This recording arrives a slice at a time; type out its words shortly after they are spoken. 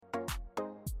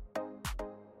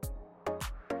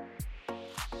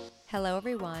Hello,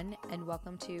 everyone, and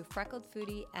welcome to Freckled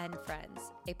Foodie and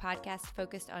Friends, a podcast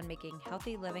focused on making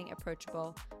healthy living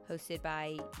approachable, hosted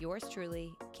by yours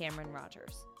truly, Cameron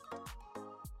Rogers.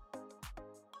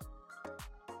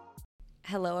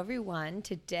 Hello, everyone.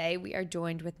 Today we are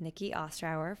joined with Nikki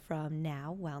Ostrower from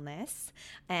Now Wellness.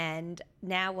 And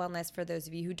Now Wellness, for those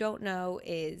of you who don't know,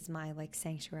 is my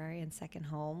sanctuary and second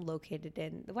home located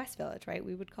in the West Village, right?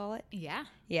 We would call it? Yeah.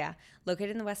 Yeah. Located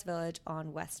in the West Village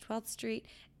on West 12th Street.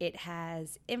 It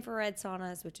has infrared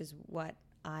saunas, which is what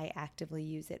I actively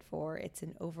use it for. It's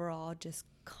an overall just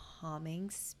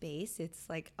calming space. It's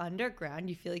like underground.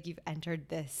 You feel like you've entered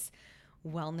this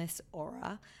wellness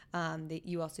aura. That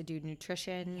you also do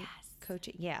nutrition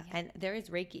coaching. Yeah. And there is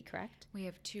Reiki, correct? We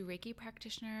have 2 Reiki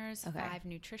practitioners, 5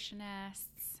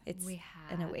 nutritionists. It's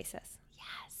an oasis.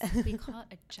 Yes. We call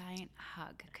it a giant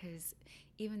hug because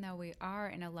even though we are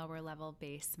in a lower level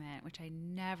basement, which I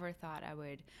never thought I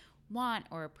would want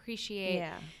or appreciate,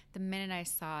 the minute I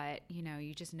saw it,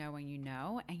 you just know when you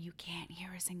know, and you can't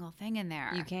hear a single thing in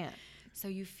there. You can't. So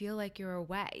you feel like you're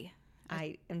away.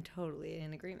 I am totally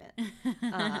in agreement.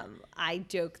 I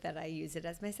joke that I use it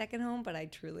as my second home, but I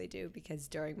truly do, because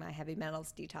during my heavy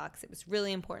metals detox, it was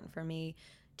really important for me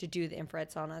to do the infrared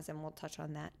saunas, and we'll touch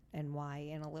on that and why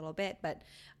in a little bit. But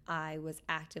I was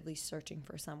actively searching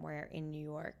for somewhere in New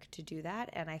York to do that,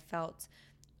 and I felt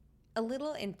a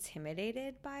little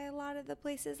intimidated by a lot of the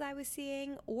places I was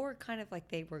seeing, or kind of like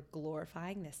they were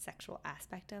glorifying this sexual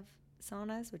aspect of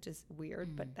saunas, which is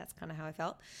weird, but that's kind of how I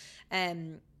felt.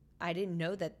 I didn't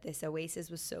know that this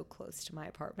oasis was so close to my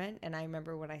apartment. And I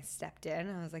remember when I stepped in,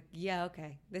 I was like, yeah,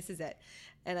 okay, this is it.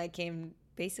 And I came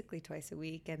basically twice a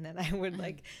week. And then I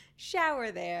would shower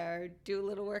there, do a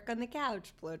little work on the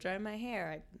couch, blow dry my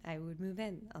hair. I would move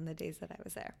in on the days that I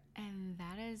was there. And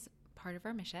that is part of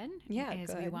our mission. Yeah,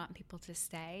 is we want people to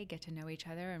stay, get to know each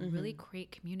other, and really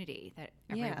create community that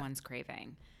everyone's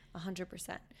craving.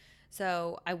 100%.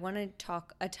 So I want to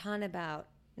talk a ton about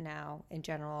Now in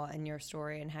general and your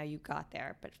story and how you got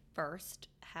there. But first,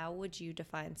 how would you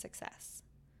define success?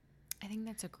 I think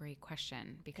that's a great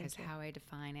question, because how I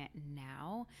define it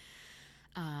now,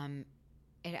 I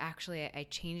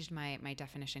changed my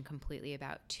definition completely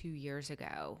about 2 years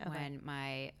ago when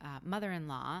my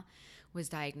mother-in-law was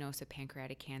diagnosed with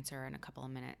pancreatic cancer, and a couple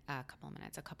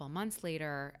of months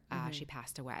later, she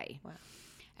passed away. Wow.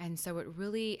 And so it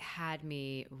really had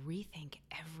me rethink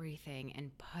everything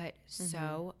and put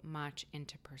so much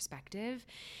into perspective.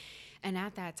 And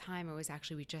at that time, it was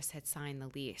actually, we just had signed the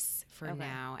lease for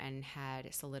Now and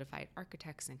had solidified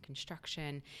architects and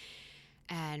construction.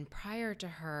 And prior to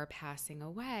her passing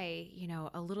away,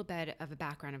 a little bit of a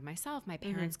background of myself. My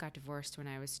parents got divorced when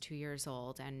I was 2 years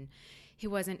old, and he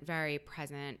wasn't very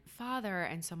present father.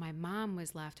 And so my mom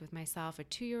was left with myself, a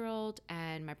 2-year-old,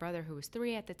 and my brother, who was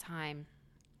 3 at the time.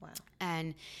 Wow.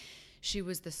 And she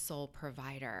was the sole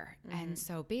provider. And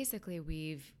so basically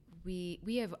we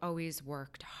have always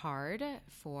worked hard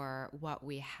for what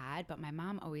we had, but my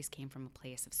mom always came from a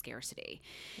place of scarcity.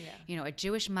 Yeah. A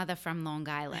Jewish mother from Long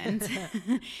Island,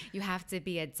 you have to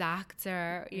be a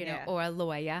doctor, or a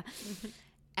lawyer.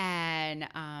 And,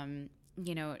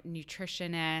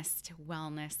 nutritionist,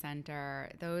 wellness center,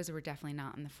 those were definitely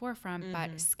not in the forefront,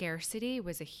 but scarcity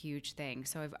was a huge thing.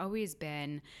 So I've always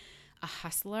been a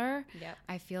hustler. Yep.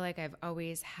 I feel like I've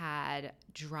always had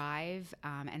drive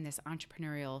and this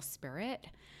entrepreneurial spirit,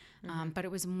 but it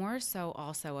was more so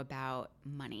also about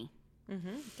money.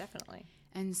 Definitely.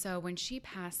 And so when she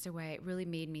passed away, it really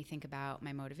made me think about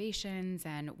my motivations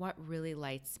and what really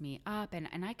lights me up.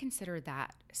 And I consider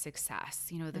that success,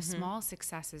 the small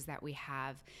successes that we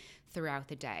have throughout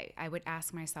the day. I would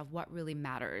ask myself, what really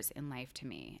matters in life to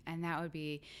me? And that would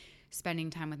be spending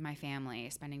time with my family,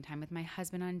 spending time with my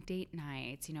husband on date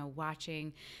nights,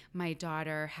 watching my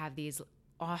daughter have these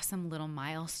awesome little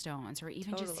milestones, or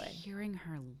even just hearing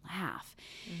her laugh.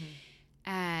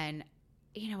 And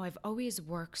I've always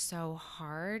worked so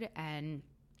hard, and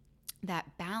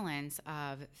that balance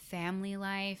of family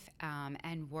life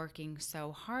and working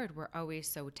so hard were always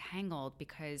so tangled,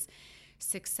 because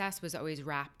success was always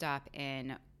wrapped up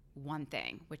in one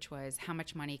thing, which was how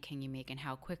much money can you make and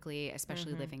how quickly,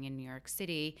 especially living in New York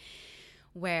City,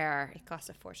 where it costs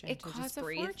a fortune. It costs a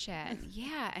fortune.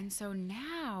 Yeah. And so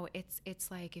now it's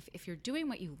like if you're doing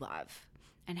what you love,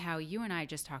 and how you and I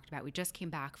just talked about, we just came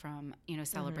back from,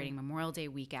 celebrating Memorial Day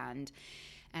weekend,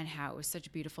 and how it was such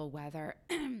beautiful weather.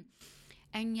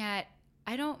 And yet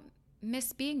I don't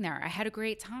miss being there. I had a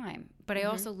great time, but I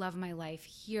also love my life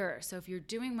here. So if you're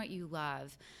doing what you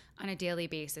love on a daily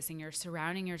basis and you're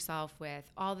surrounding yourself with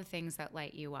all the things that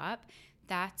light you up,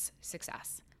 that's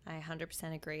success. I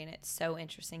 100% agree. And it's so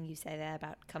interesting you say that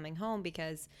about coming home,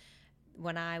 because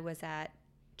when I was at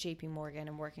JP Morgan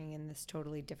and working in this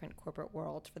totally different corporate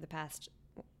world for the past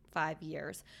 5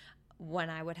 years, when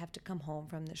I would have to come home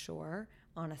from the shore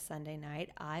on a Sunday night,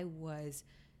 I was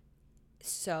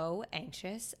so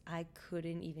anxious. I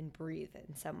couldn't even breathe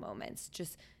in some moments.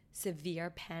 Just severe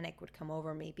panic would come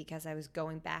over me because I was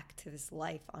going back to this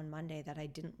life on Monday that I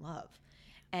didn't love.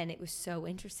 And it was so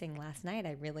interesting last night.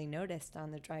 I really noticed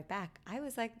on the drive back, I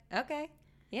was like, okay,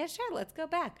 yeah, sure, let's go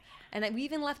back. And we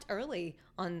even left early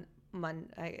on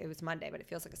Monday. It was Monday, but it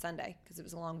feels like a Sunday because it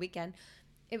was a long weekend.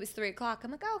 It was 3:00.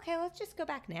 I'm like, oh, okay, let's just go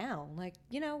back now. Like,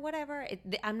 whatever.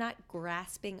 I'm not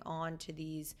grasping on to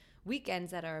these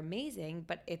weekends that are amazing,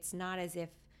 but it's not as if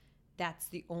that's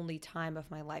the only time of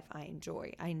my life I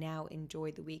enjoy. I now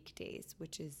enjoy the weekdays,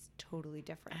 which is totally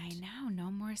different. I know.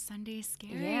 No more Sunday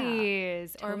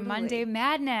scaries, yeah, or totally. Monday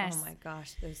madness. Oh my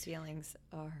gosh, those feelings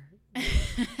are,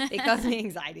 they cause me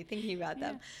anxiety thinking about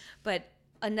them. Yeah. But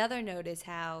another note is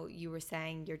how you were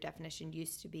saying your definition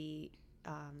used to be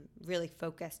really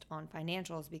focused on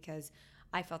financials, because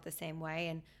I felt the same way.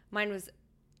 And mine was,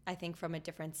 I think, from a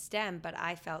different stem, but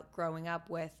I felt growing up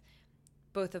with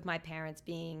both of my parents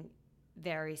being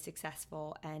very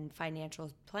successful and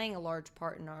financials playing a large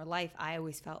part in our life, I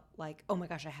always felt like, oh my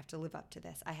gosh, I have to live up to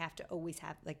this. I have to always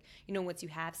have, like, once you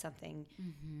have something,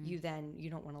 you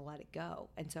don't want to let it go.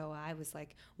 And so I was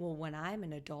like, well, when I'm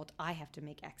an adult, I have to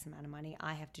make X amount of money.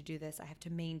 I have to do this. I have to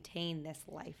maintain this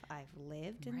life I've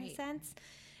lived in a sense.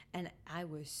 And I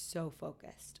was so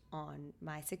focused on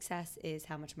my success is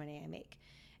how much money I make.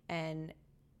 And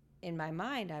in my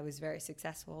mind, I was very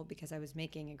successful because I was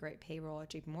making a great payroll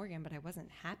at JP Morgan, but I wasn't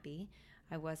happy.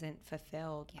 I wasn't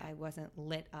fulfilled. Yeah. I wasn't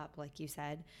lit up, like you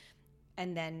said.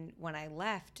 And then when I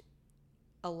left,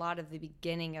 a lot of the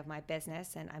beginning of my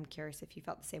business, and I'm curious if you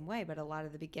felt the same way, but a lot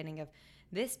of the beginning of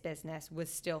this business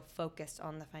was still focused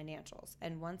on the financials.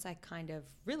 And once I kind of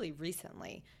really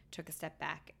recently took a step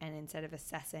back, and instead of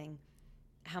assessing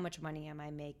how much money am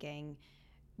I making,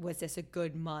 was this a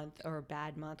good month or a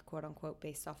bad month, quote unquote,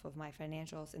 based off of my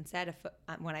financials, instead of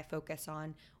when I focus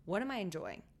on what am I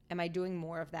enjoying? Am I doing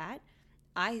more of that?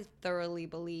 I thoroughly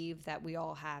believe that we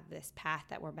all have this path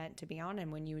that we're meant to be on.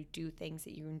 And when you do things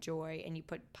that you enjoy and you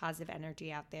put positive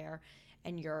energy out there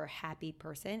and you're a happy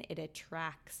person, it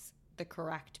attracts the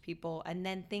correct people, and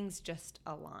then things just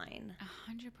align.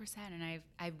 100%. And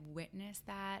I've witnessed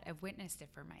that. I've witnessed it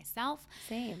for myself.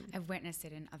 Same. I've witnessed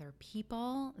it in other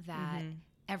people, that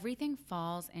everything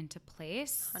falls into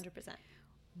place 100%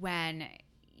 when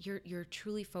you're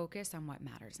truly focused on what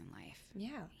matters in life.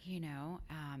 Yeah.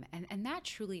 And that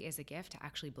truly is a gift to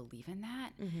actually believe in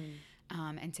that.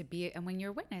 And when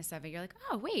you're a witness of it, you're like,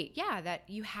 oh, wait, yeah, that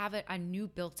you have a new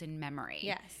built-in memory.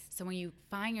 Yes. So when you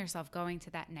find yourself going to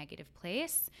that negative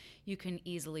place, you can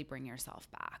easily bring yourself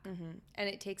back. And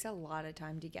it takes a lot of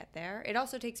time to get there. It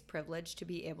also takes privilege to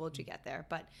be able to get there,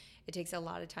 but it takes a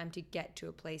lot of time to get to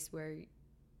a place where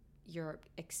you're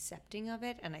accepting of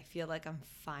it. And I feel like I'm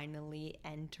finally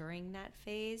entering that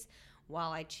phase.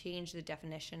 While I changed the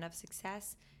definition of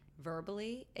success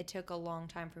verbally, it took a long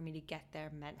time for me to get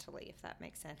there mentally, if that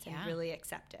makes sense, and really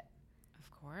accept it.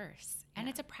 Of course. And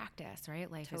it's a practice, right?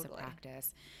 Life is a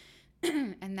practice.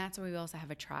 And that's why we also have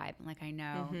a tribe. Like, I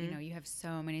know, you have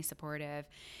so many supportive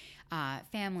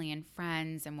family and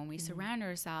friends. And when we surround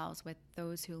ourselves with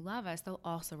those who love us, they'll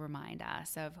also remind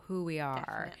us of who we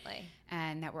are. Definitely.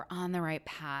 And that we're on the right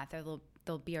path.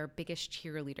 They'll be our biggest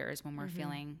cheerleaders when we're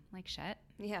feeling like shit.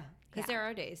 Yeah. Because there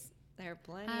are days. There are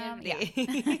plenty of days.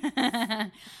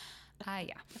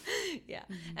 Yeah.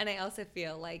 And I also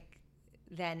feel like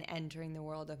then entering the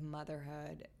world of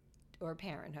motherhood or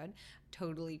parenthood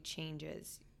totally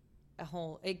changes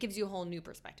it gives you a whole new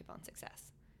perspective on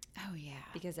success. Oh, yeah.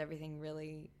 Because everything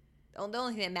really, the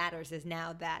only thing that matters is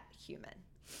now that human.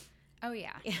 Oh,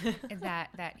 yeah.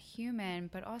 that human,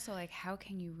 but also, like, how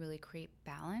can you really create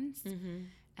balance?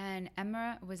 And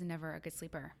Emma was never a good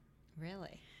sleeper.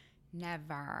 Really?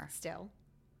 Never. Still?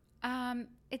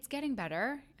 It's getting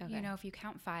better. Okay. If you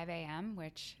count 5 a.m.,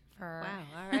 which for... Wow,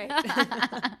 all right.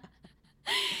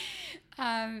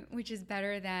 Which is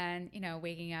better than,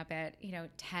 waking up at,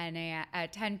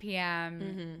 10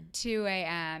 p.m., 2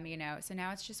 a.m., So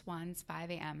now it's just once,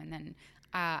 5 a.m., and then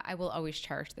I will always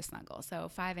cherish the snuggle. So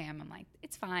 5 a.m., I'm like,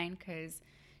 it's fine, because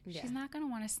she's not going to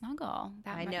want to snuggle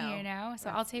that much, So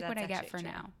I'll take what I get for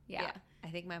now. Yeah. I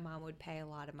think my mom would pay a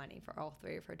lot of money for all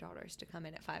 3 of her daughters to come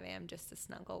in at 5 a.m. just to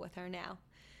snuggle with her now.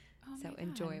 Oh So my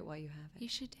enjoy God. it while you have it. You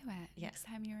should do it Yes. next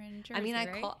time you're in Jersey, I mean, right?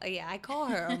 I call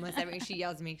her almost every. She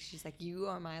yells at me. She's like, "You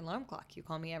are my alarm clock. You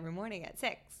call me every morning at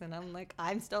 6," and I'm like,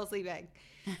 "I'm still sleeping,"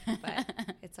 but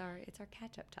it's our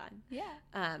catch up time.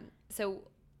 Yeah. So,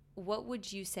 what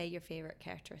would you say your favorite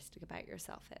characteristic about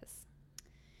yourself is?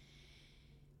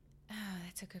 Oh,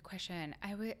 that's a good question.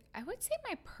 I would say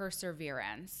my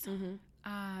perseverance,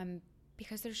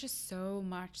 because there's just so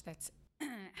much that's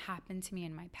happened to me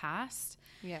in my past.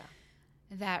 Yeah.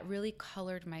 That really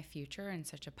colored my future in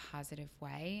such a positive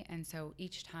way. And so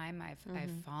each time I've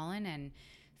fallen and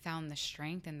found the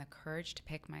strength and the courage to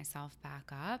pick myself back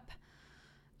up,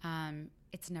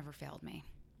 it's never failed me.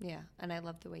 Yeah. And I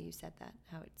love the way you said that,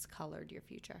 how it's colored your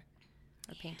future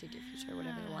or painted your future,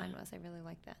 whatever the line was. I really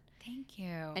like that. Thank you.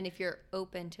 And if you're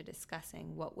open to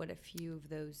discussing, what would a few of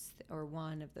those or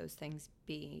one of those things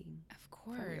be? Of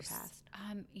course. From your past?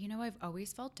 I've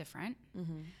always felt different,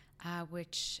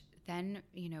 which then,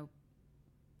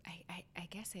 I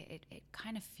guess it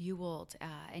kind of fueled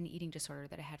an eating disorder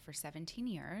that I had for 17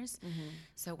 years.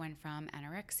 So it went from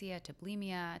anorexia to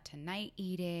bulimia to night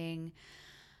eating.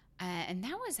 And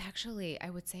that was actually,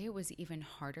 I would say it was even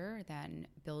harder than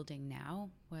building now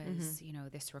was,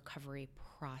 this recovery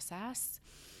process.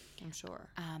 I'm sure.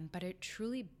 But it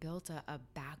truly built a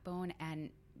backbone.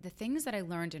 And the things that I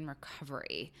learned in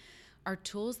recovery are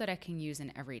tools that I can use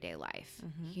in everyday life.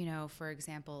 For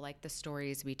example, like the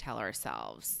stories we tell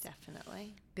ourselves.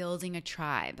 Definitely. Building a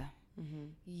tribe.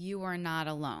 You are not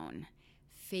alone.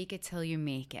 Fake it till you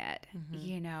make it.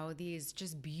 These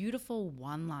just beautiful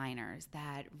one-liners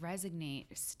that resonate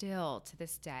still to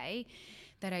this day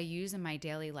that I use in my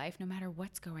daily life no matter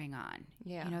what's going on.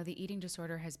 Yeah. The eating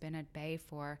disorder has been at bay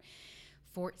for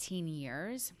 14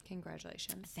 years.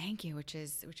 Congratulations. Thank you, which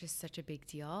is such a big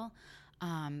deal.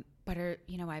 But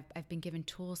I've been given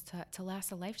tools to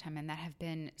last a lifetime, and that have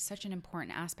been such an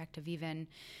important aspect of even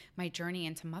my journey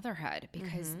into motherhood,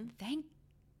 because thank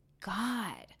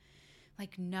God,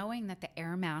 like knowing that the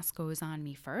air mask goes on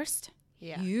me first,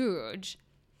 huge.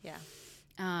 Yeah.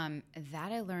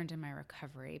 That I learned in my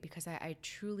recovery, because I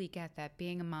truly get that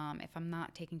being a mom, if I'm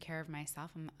not taking care of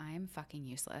myself, I'm fucking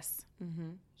useless.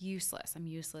 Useless. I'm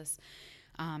useless.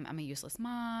 I'm a useless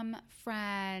mom,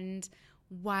 friend,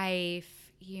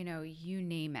 wife, you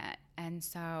name it. And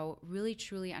so really,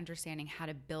 truly understanding how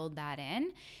to build that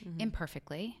in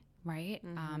imperfectly, right?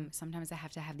 Sometimes I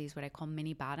have to have these, what I call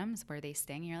mini bottoms, where they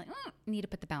sting and you're like, need to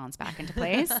put the balance back into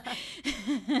place.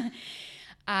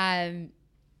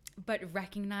 But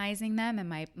recognizing them, and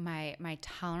my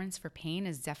tolerance for pain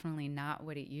is definitely not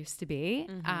what it used to be,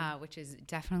 which is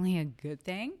definitely a good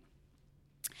thing.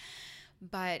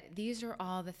 But these are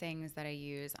all the things that I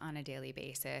use on a daily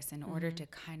basis in order to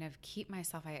kind of keep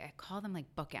myself, I call them like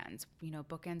bookends.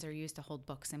 Bookends are used to hold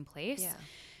books in place. Yeah.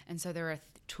 And so there are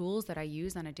tools that I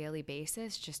use on a daily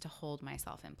basis just to hold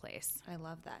myself in place. I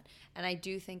love that. And I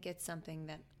do think it's something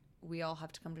that we all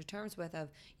have to come to terms with. Of,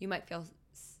 you might feel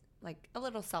like a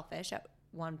little selfish at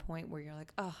one point where you're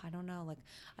like, oh, I don't know. Like,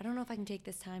 I don't know if I can take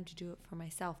this time to do it for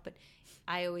myself. But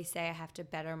I always say I have to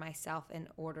better myself in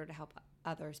order to help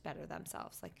others better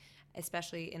themselves. Like,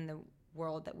 especially in the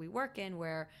world that we work in,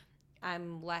 where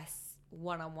I'm less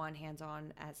one-on-one,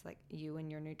 hands-on as like you and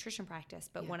your nutrition practice.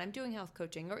 But when I'm doing health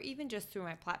coaching, or even just through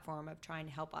my platform of trying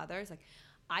to help others, like,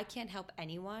 I can't help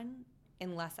anyone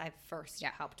unless I've first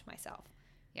helped myself.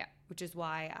 Yeah. Which is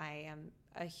why I am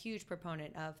a huge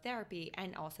proponent of therapy,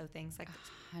 and also things like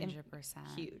 100%.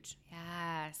 Huge.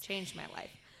 Yes. Changed my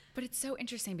life. But it's so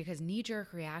interesting, because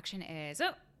knee-jerk reaction is,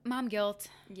 mom guilt.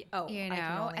 Yeah. Oh, I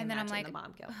can only and then I'm like, the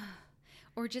mom guilt.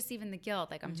 Or just even the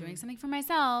guilt, like I'm doing something for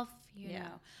myself, you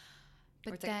know.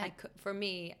 But then, like for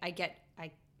me,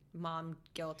 mom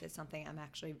guilt is something I'm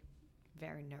actually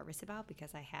very nervous about,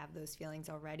 because I have those feelings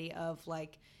already of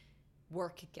like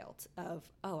work guilt of,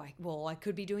 I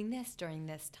could be doing this during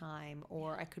this time,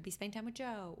 or I could be spending time with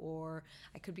Joe, or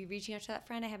I could be reaching out to that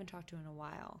friend I haven't talked to in a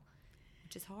while,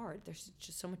 which is hard. There's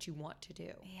just so much you want to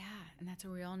do. Yeah, and that's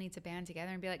where we all need to band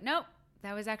together and be like, nope,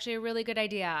 that was actually a really good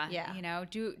idea. Yeah.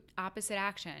 Do opposite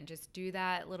action. Just do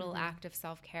that little act of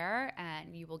self-care,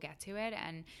 and you will get to it.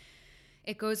 And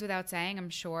it goes without saying,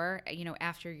 I'm sure,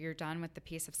 after you're done with the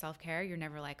piece of self-care, you're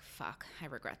never like, fuck, I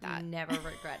regret that. Never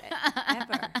regret it.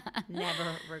 Ever.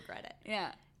 Never regret it.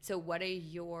 Yeah. So what are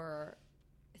your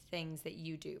things that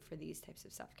you do for these types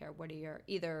of self-care? What are your,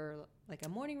 either like a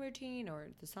morning routine or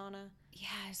the sauna?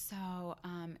 Yeah, so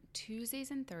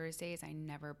Tuesdays and Thursdays, I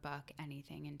never book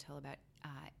anything until about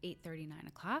 8:30, 9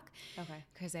 o'clock. Okay.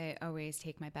 Because I always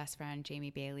take my best friend Jamie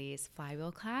Bailey's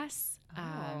flywheel class.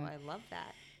 I love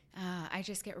that. I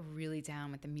just get really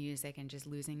down with the music and just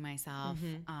losing myself,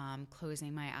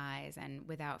 closing my eyes, and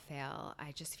without fail,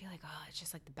 I just feel like, it's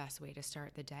just like the best way to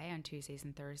start the day on Tuesdays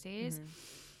and Thursdays.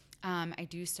 I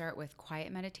do start with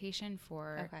quiet meditation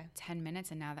for 10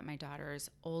 minutes, and now that my daughter's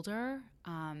older,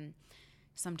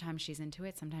 sometimes she's into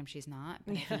it, sometimes she's not,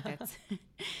 but I think that's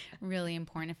really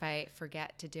important. If I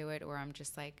forget to do it or I'm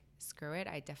just like, screw it,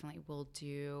 I definitely will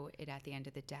do it at the end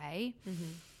of the day.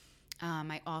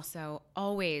 I also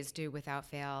always do, without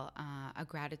fail, a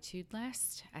gratitude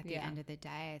list at the end of the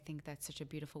day. I think that's such a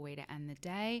beautiful way to end the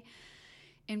day.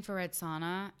 Infrared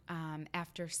sauna.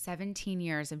 After 17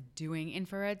 years of doing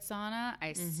infrared sauna,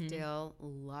 I still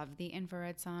love the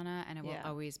infrared sauna, and it will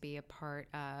always be a part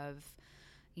of,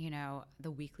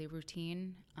 the weekly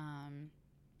routine.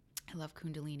 I love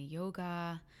Kundalini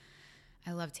yoga.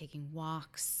 I love taking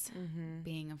walks,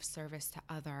 being of service to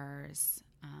others.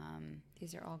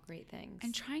 These are all great things.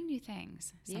 And trying new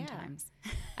things sometimes.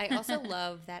 Yeah. I also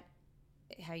love that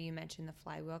how you mentioned the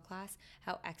flywheel class,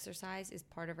 how exercise is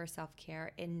part of our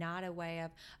self-care and not a way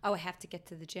of, I have to get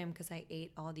to the gym because I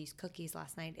ate all these cookies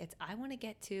last night. It's, I want to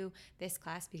get to this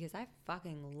class because I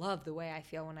fucking love the way I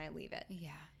feel when I leave it.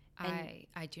 Yeah.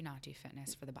 I do not do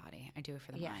fitness for the body. I do it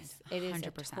for the mind. It is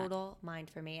 100%. A total mind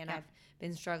for me. And I've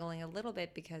been struggling a little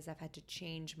bit because I've had to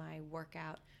change my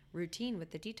workout routine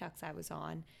with the detox I was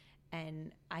on.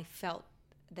 And I felt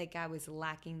like I was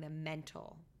lacking the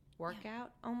mental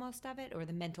workout almost of it, or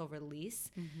the mental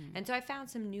release. And so I found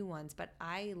some new ones, but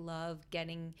I love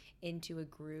getting into a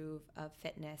groove of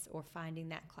fitness or finding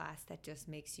that class that just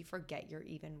makes you forget you're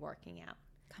even working out.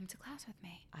 Come to class with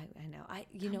me. I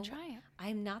know. Try it.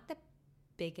 I'm not the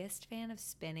biggest fan of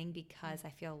spinning because I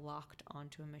feel locked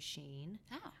onto a machine.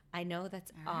 Oh. I know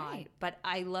that's all odd, right. but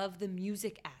I love the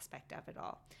music aspect of it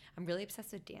all. I'm really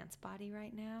obsessed with Dance Body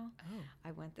right now. Oh.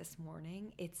 I went this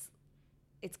morning. It's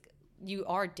you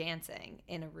are dancing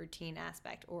in a routine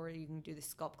aspect, or you can do the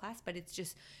sculpt class, but it's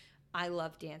just, I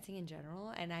love dancing in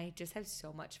general, and I just have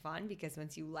so much fun because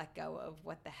once you let go of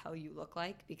what the hell you look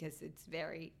like, because it's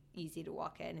very easy to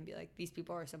walk in and be like, these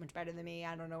people are so much better than me,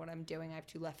 I don't know what I'm doing, I have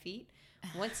 2 left feet.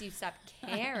 Once you stop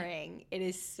caring, it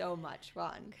is so much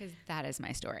fun. Because that is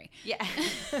my story. Yeah.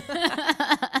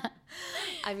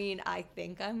 I mean, I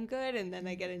think I'm good, and then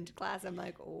I get into class, I'm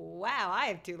like, wow, I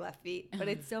have 2 left feet, but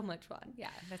it's so much fun. Yeah,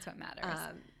 that's what matters.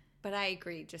 But I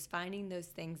agree, just finding those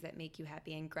things that make you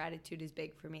happy, and gratitude is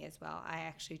big for me as well. I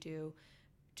actually do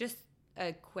just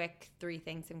a quick 3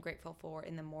 things I'm grateful for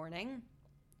in the morning,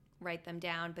 write them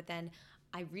down, but then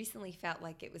I recently felt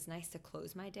like it was nice to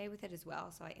close my day with it as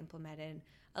well, so I implemented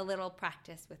a little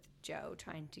practice with Joe,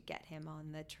 trying to get him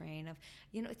on the train of,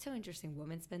 it's so interesting,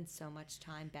 women spend so much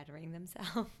time bettering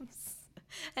themselves,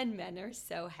 and men are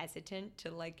so hesitant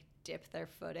to, like, dip their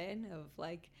foot in of,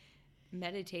 like,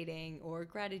 meditating or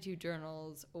gratitude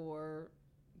journals or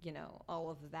all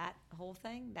of that whole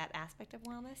thing, that aspect of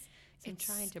wellness. So I'm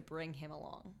trying to bring him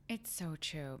along. It's so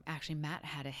true. Actually, Matt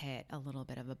had to hit a little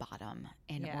bit of a bottom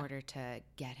in order to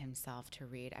get himself to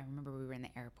read. I remember we were in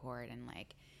the airport and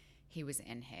like he was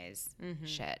in his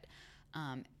shit.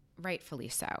 Rightfully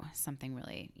so. Something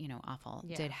really, awful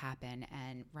did happen.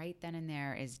 And right then and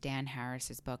there is Dan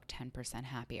Harris's book, 10%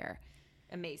 Happier.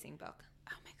 Amazing book.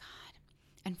 Oh my God.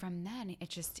 And from then,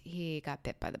 he got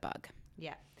bit by the bug.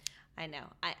 Yeah, I know.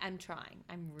 I'm trying.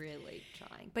 I'm really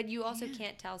trying. But you also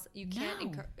can't tell,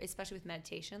 especially with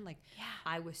meditation. Like,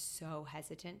 I was so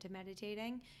hesitant to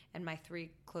meditating, and my 3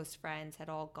 close friends had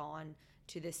all gone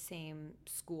to the same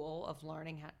school of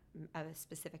learning a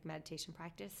specific meditation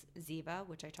practice, Ziva,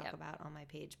 which I talk about on my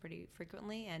page pretty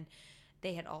frequently, and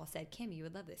they had all said, Kim, you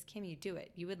would love this. Kim, you do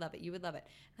it. You would love it. You would love it.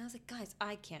 And I was like, guys,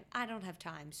 I can't. I don't have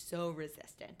time. So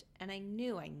resistant. And I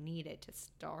knew I needed to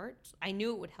start. I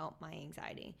knew it would help my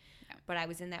anxiety. Yeah. But I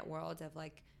was in that world of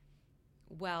like,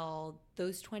 well,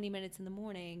 those 20 minutes in the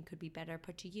morning could be better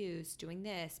put to use doing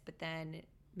this. But then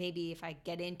maybe if I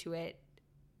get into it,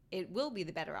 it will be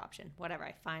the better option. Whatever.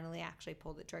 I finally actually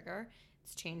pulled the trigger.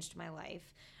 It's changed my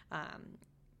life.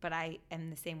 But I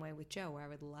am the same way with Joe, where I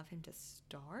would love him to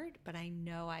start, but I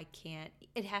know I can't.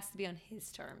 It has to be on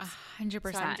his terms.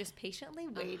 100%. So I'm just patiently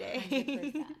waiting.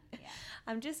 100%. Yeah.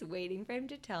 I'm just waiting for him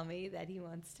to tell me that he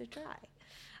wants to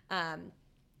try.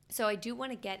 So I do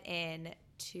want to get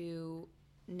into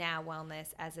Now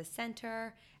Wellness as a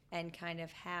center and kind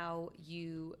of how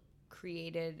you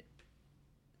created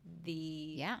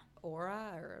the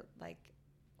aura or like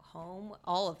home,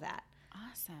 all of that.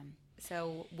 Awesome.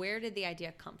 So where did the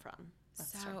idea come from?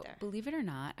 Let's start there. Believe it or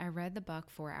not, I read the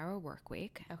book 4 Hour Workweek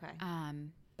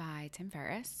by Tim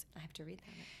Ferriss. I have to read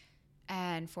that.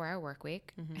 And 4 Hour Workweek.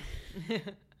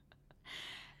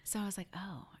 So I was like,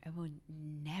 oh, I would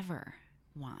never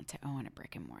want to own a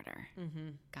brick and mortar.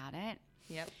 Got it?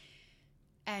 Yep.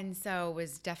 And so it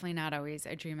was definitely not always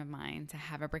a dream of mine to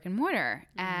have a brick and mortar.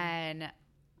 And,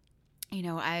 you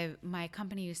know, my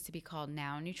company used to be called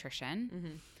Now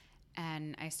Nutrition.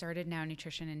 And I started Now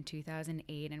Nutrition in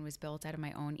 2008 and was built out of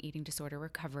my own eating disorder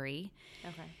recovery.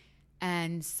 Okay.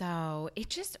 And so it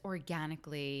just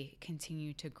organically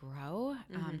continued to grow.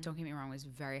 Don't get me wrong, it was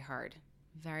very hard.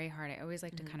 Very hard. I always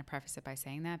like to kind of preface it by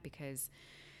saying that because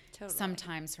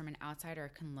sometimes from an outsider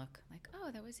it can look like,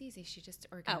 oh, that was easy. She just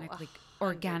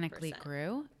organically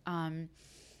grew.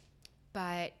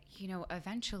 But, you know,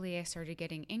 eventually I started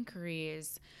getting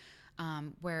inquiries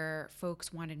where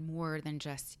folks wanted more than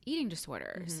just eating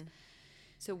disorders.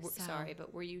 So, sorry,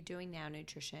 but were you doing Now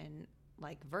Nutrition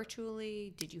like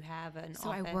virtually? Did you have an office?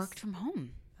 So I worked from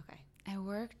home. Okay. I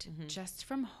worked just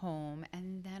from home,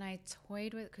 and then I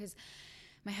toyed with, because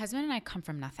my husband and I come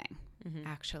from nothing,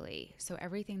 actually. So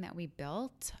everything that we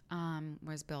built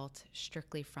was built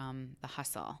strictly from the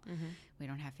hustle. We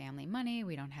don't have family money.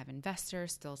 We don't have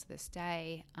investors still to this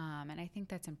day. And I think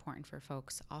that's important for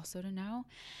folks also to know.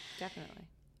 Definitely.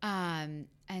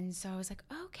 And so I was like,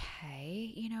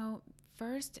 okay, you know,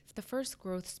 the first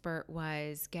growth spurt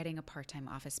was getting a part-time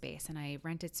office space, and I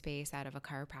rented space out of a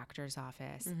chiropractor's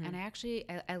office. And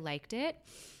I liked it,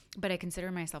 but I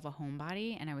consider myself a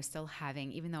homebody, and I was still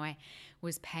having, even though I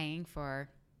was paying for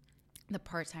the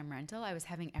part-time rental, I was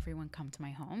having everyone come to my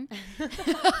home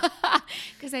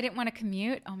because I didn't want to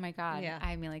commute. Oh my God. Yeah.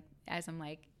 I mean, like, as I'm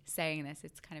like saying this,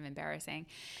 it's kind of embarrassing.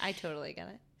 I totally get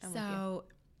it. I'm so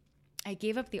I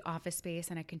gave up the office space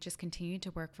and I could just continue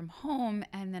to work from home.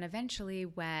 And then eventually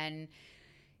when,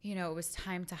 you know, it was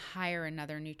time to hire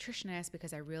another nutritionist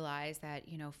because I realized that,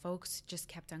 you know, folks just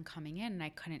kept on coming in and I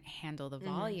couldn't handle the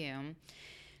volume.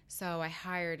 So I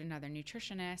hired another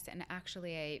nutritionist, and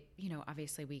actually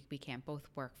obviously we can't both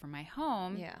work from my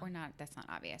home. Yeah. Or not, that's not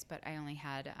obvious, but I only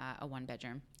had a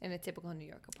 1-bedroom. In a typical New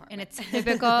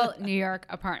York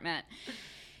apartment.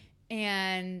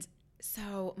 And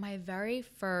so my very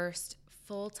first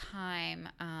full-time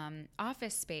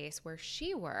office space where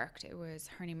she worked,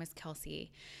 her name was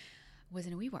Kelsey, was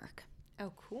in WeWork.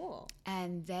 Oh, cool.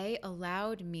 And they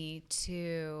allowed me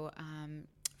to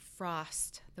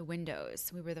frost the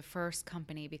windows. We were the first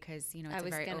company because, you know, it's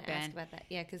very open. I was going to ask about that.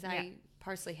 Yeah, because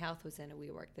Parsley Health was in a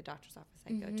WeWork, the doctor's office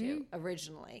I go to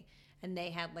originally. And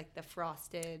they had like the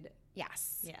frosted.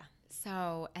 Yes. Yeah.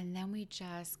 So, and then we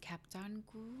just kept on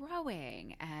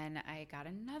growing, and I got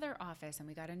another office, and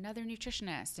we got another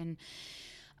nutritionist,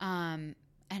 and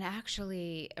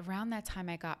actually around that time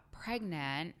I got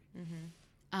pregnant,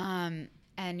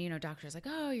 and you know, doctors like,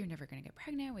 oh, you're never going to get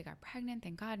pregnant. We got pregnant,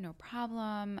 thank God, no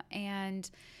problem. And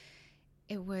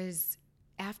it was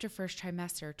after first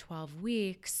trimester, 12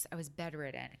 weeks, I was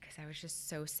bedridden because I was just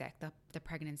so sick. The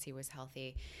pregnancy was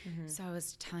healthy. So I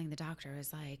was telling the doctor, I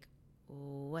was like,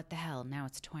 what the hell? Now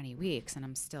it's 20 weeks and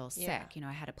I'm still sick. Yeah. You know,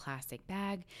 I had a plastic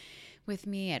bag with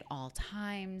me at all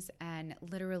times. And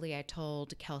literally I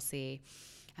told Kelsey,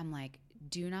 I'm like,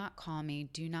 do not call me,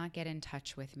 do not get in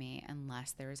touch with me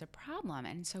unless there is a problem.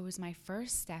 And so it was my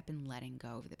first step in letting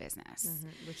go of the business.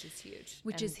 Which is huge.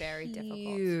 Which is very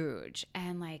difficult.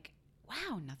 And like,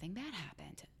 wow, nothing bad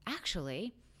happened.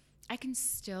 Actually, I can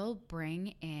still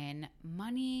bring in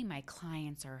money. My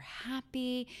clients are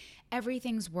happy.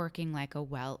 Everything's working like a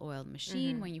well-oiled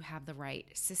machine when you have the right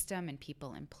system and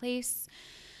people in place.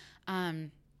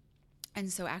 And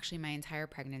so actually my entire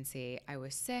pregnancy, I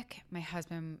was sick. My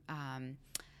husband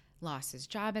lost his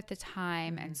job at the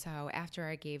time. And so after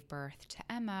I gave birth to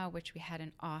Emma, which we had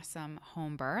an awesome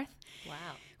home birth. Wow.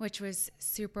 Which was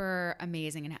super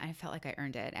amazing. And I felt like I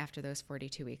earned it after those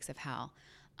 42 weeks of hell.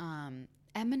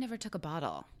 Emma never took a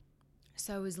bottle.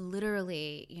 So I was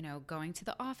literally, you know, going to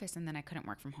the office, and then I couldn't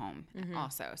work from home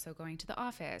also. So going to the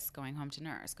office, going home to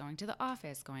nurse, going to the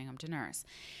office, going home to nurse.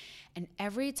 And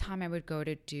every time I would go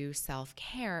to do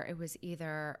self-care, it was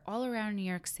either all around New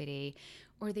York City,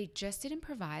 or they just didn't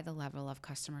provide the level of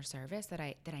customer service that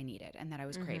I needed and that I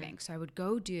was craving. So I would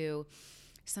go do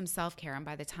some self-care, and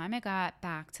by the time I got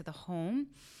back to the home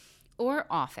or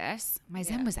office, my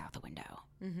Zen was out the window.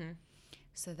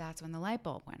 So that's when the light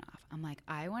bulb went off. I'm like,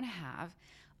 I want to have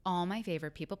all my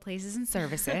favorite people, places, and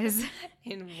services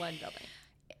in one building.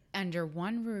 Under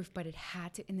one roof, but it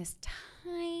had to in this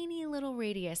tiny little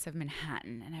radius of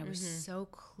Manhattan. And I was so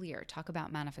clear. Talk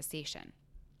about manifestation.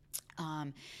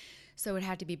 So it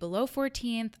had to be below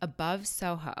 14th, above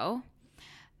Soho,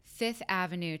 5th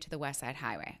Avenue to the West Side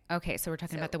Highway. Okay, so we're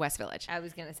talking about the West Village. I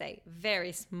was going to say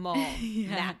very small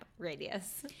map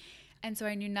radius. And so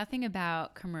I knew nothing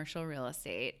about commercial real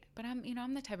estate, but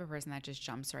I'm the type of person that just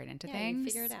jumps right into things. You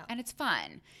figure it out. And it's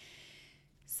fun.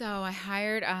 So I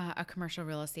hired a commercial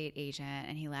real estate agent,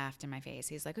 and he laughed in my face.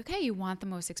 He's like, okay, you want the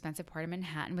most expensive part of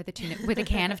Manhattan with a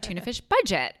can of tuna fish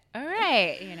budget. All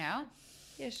right,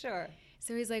 Yeah, sure.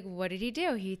 So he's like, what did he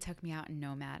do? He took me out in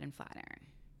Nomad and Flatiron.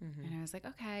 And I was like,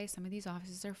 okay, some of these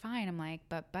offices are fine. I'm like,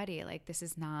 but buddy, like, this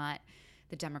is not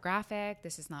the demographic.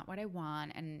 This is not what I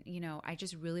want. And, I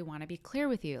just really want to be clear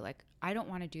with you. Like, I don't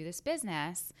want to do this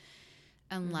business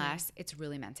unless it's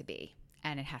really meant to be.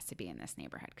 And it has to be in this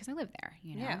neighborhood because I live there,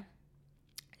 Yeah.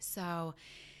 So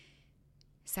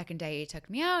second day he took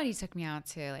me out. He took me out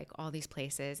to like all these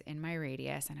places in my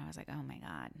radius. And I was like, oh my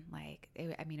God. Like,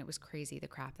 it was crazy, the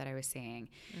crap that I was seeing.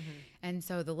 And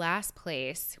so the last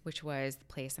place, which was the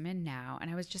place I'm in now,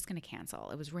 and I was just going to cancel.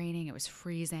 It was raining. It was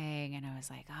freezing. And I was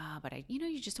like, but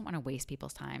you just don't want to waste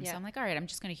people's time. Yeah. So I'm like, all right, I'm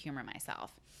just going to humor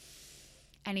myself.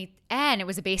 And it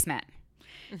was a basement.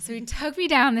 So he took me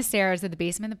down the stairs of the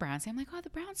basement of the brownstone. I'm like, oh, the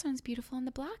brownstone's beautiful and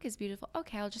the block is beautiful.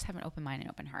 Okay, I'll just have an open mind and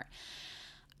open heart.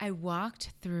 I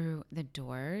walked through the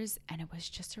doors and it was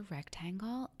just a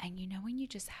rectangle. And when you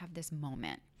just have this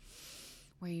moment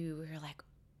where you're like,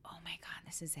 oh my God,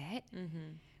 this is it.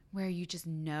 Where you just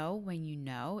know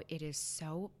when it is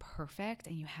so perfect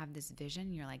and you have this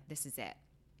vision, you're like, this is it.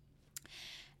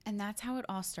 And that's how it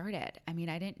all started. I mean,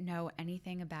 I didn't know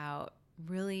anything about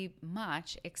really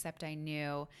much, except I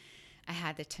knew I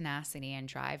had the tenacity and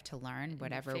drive to learn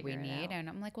whatever we need. And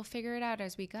I'm like, we'll figure it out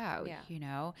as we go.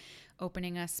 Yeah.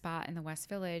 Opening a spot in the West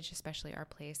Village, especially our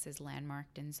place is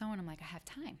landmarked and so on. I'm like, I have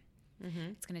time.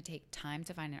 It's going to take time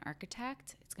to find an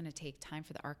architect. It's going to take time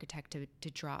for the architect to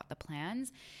draw out the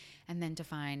plans and then to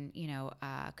find,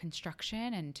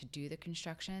 construction and to do the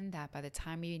construction that by the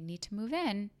time you need to move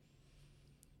in,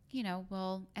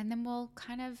 we'll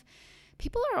kind of.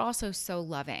 People are also so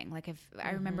loving. Like I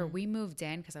remember we moved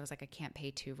in because I was like, I can't pay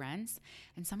 2 rents.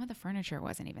 And some of the furniture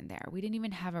wasn't even there. We didn't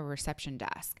even have a reception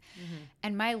desk.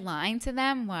 And my line to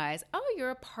them was, oh,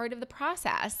 you're a part of the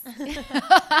process.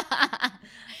 I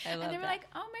love and they were like,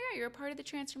 oh my God, you're a part of the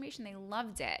transformation. They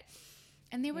loved it.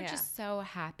 And they were just so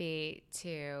happy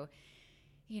to,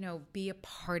 be a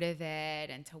part of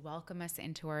it and to welcome us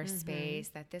into our space,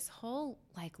 that this whole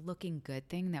like looking good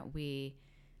thing that we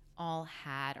all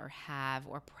had or have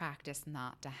or practice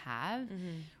not to have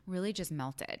really just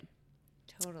melted.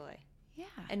 Totally. Yeah.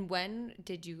 And when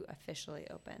did you officially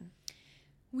open?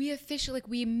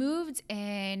 We moved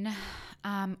in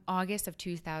August of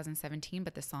 2017,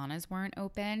 but the saunas weren't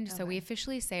open. Okay. So we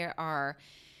officially say our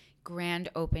grand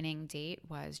opening date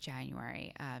was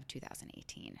January of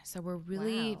 2018. So we're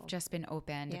really just been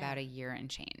opened about a year and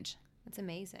change. That's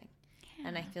amazing. Yeah.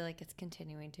 And I feel like it's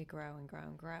continuing to grow and grow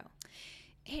and grow.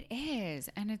 It is.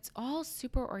 And it's all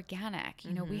super organic.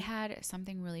 We had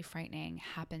something really frightening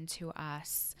happen to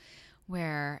us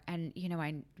where, and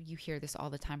you hear this all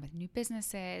the time with new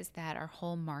businesses, that our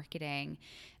whole marketing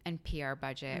and PR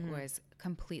budget was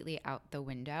completely out the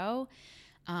window,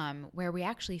 where we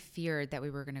actually feared that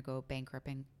we were going to go bankrupt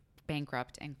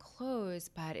and close.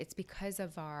 But it's because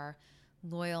of our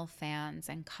loyal fans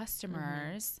and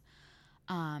customers.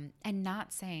 And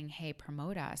not saying, hey,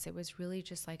 promote us. It was really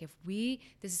just like,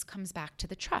 this comes back to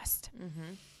the trust.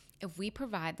 If we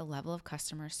provide the level of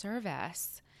customer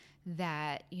service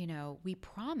that, we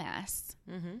promise,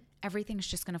 everything's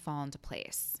just going to fall into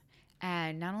place.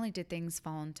 And not only did things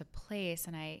fall into place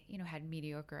and I, had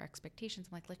mediocre expectations,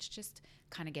 I'm like, let's just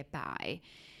kind of get by.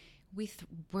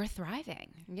 We're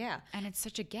thriving. Yeah. And it's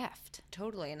such a gift.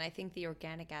 Totally. And I think the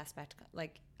organic aspect,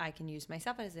 like I can use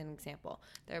myself as an example.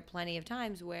 There are plenty of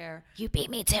times where you beat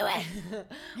me to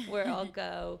it, where I'll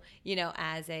go,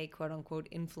 as a quote unquote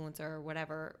influencer or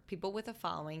whatever, people with a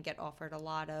following get offered a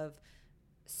lot of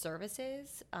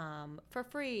services for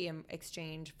free in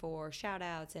exchange for shout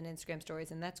outs and Instagram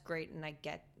stories. And that's great. And I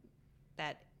get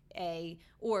that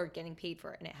or getting paid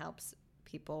for it. And it helps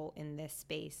people in this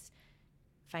space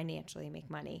financially make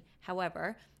money.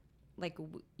 However, like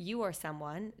you are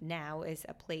someone now is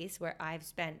a place where I've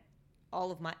spent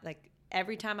all of my, like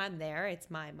every time I'm there,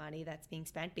 it's my money that's being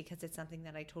spent because it's something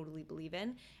that I totally believe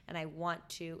in. And I want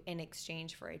to, in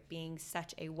exchange for it being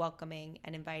such a welcoming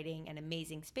and inviting and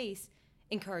amazing space,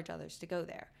 encourage others to go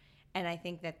there. And I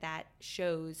think that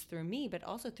shows through me, but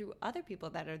also through other people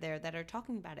that are there that are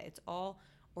talking about it. It's all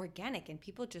organic and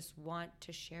people just want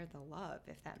to share the love,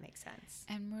 if that makes sense.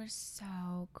 And we're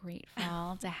so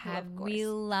grateful to have well, we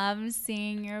love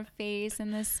seeing your face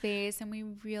in this space, and we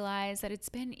realize that it's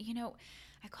been,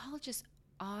 I call it just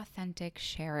authentic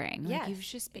sharing. Yes. Like you've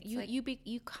just been,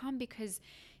 you come because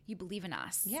you believe in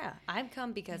us. Yeah, I've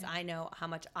come because I know how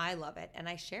much I love it, and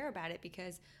I share about it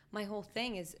because my whole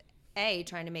thing is A,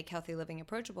 trying to make healthy living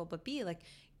approachable, but B, like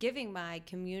giving my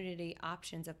community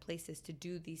options of places to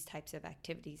do these types of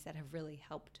activities that have really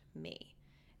helped me.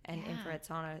 And infrared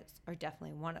saunas are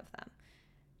definitely one of them.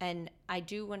 And I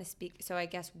do want to speak, so I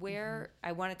guess where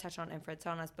I want to touch on infrared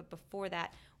saunas, but before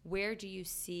that, where do you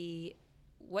see,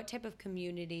 what type of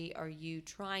community are you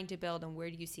trying to build, and where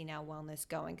do you see now wellness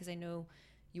going? Because I know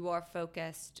you are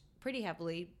focused pretty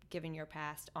heavily, given your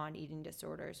past, on eating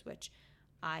disorders, which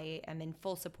I am in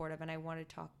full support of. And I want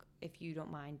to talk, if you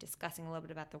don't mind, discussing a little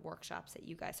bit about the workshops that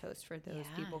you guys host for those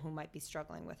people who might be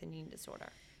struggling with an eating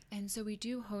disorder. And so we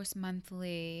do host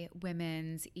monthly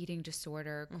women's eating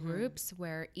disorder groups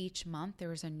where each month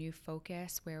there is a new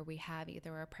focus where we have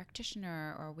either a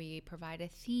practitioner or we provide a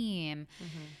theme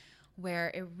where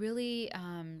it really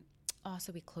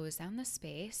also we close down the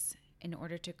space in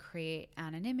order to create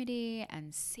anonymity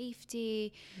and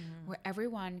safety where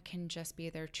everyone can just be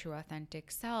their true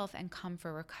authentic self and come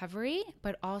for recovery,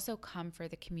 but also come for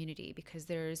the community, because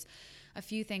there's a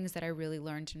few things that I really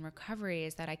learned in recovery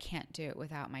is that I can't do it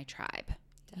without my tribe,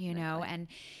 you know, and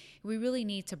we really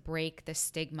need to break the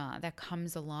stigma that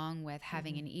comes along with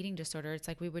having an eating disorder. It's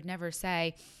like we would never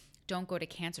say, don't go to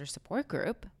cancer support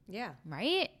group. Yeah.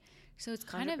 Right? So it's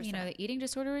kind 100%. of, you know, the eating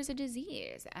disorder is a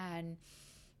disease, and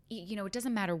you know, it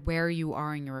doesn't matter where you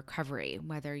are in your recovery,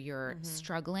 whether you're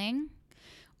struggling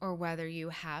or whether you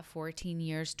have 14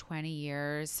 years, 20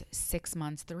 years, 6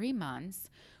 months, 3 months,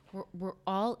 we're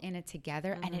all in it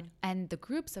together, and the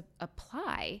groups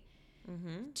apply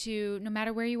to no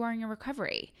matter where you are in your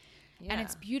recovery. Yeah. And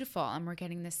it's beautiful. And we're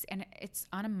getting this, and it's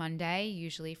on a Monday,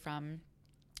 usually from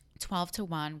 12 to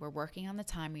 1. We're working on the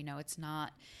time. We know it's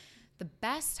not the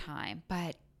best time,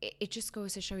 but it just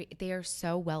goes to show you they are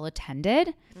so well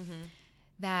attended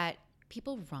that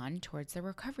people run towards their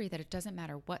recovery, that it doesn't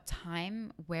matter what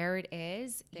time, where it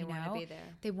is. They want to be there.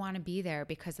 They want to be there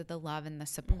because of the love and the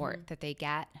support that they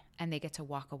get, and they get to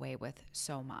walk away with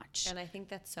so much. And I think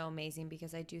that's so amazing,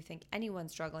 because I do think anyone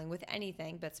struggling with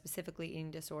anything, but specifically eating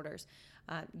disorders,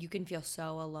 you can feel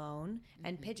so alone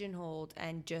and pigeonholed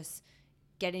and just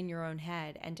get in your own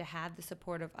head, and to have the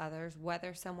support of others,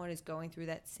 whether someone is going through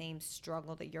that same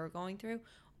struggle that you're going through,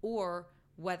 or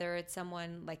whether it's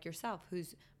someone like yourself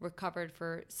who's recovered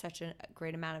for such a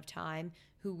great amount of time,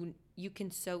 who you can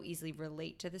so easily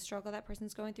relate to the struggle that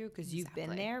person's going through because you've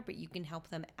been there, but you can help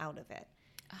them out of it.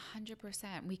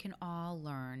 100%. We can all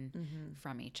learn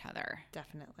from each other.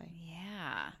 Definitely.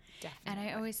 Yeah. Definitely. And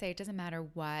I always say it doesn't matter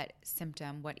what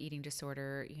symptom, what eating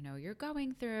disorder, you know, you're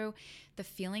going through, the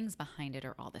feelings behind it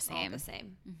are all the same. All the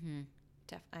same.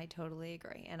 I totally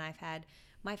agree. And I've had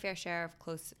my fair share of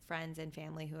close friends and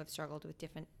family who have struggled with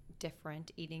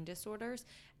different eating disorders.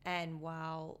 And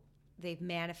while they've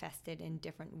manifested in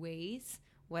different ways,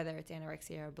 whether it's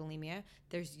anorexia or bulimia,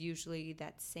 there's usually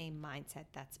that same mindset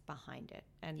that's behind it.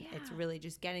 And it's really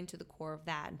just getting to the core of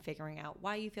that and figuring out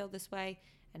why you feel this way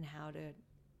and how to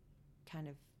kind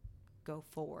of go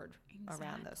forward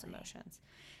around those emotions.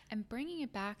 And bringing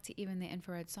it back to even the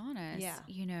infrared saunas,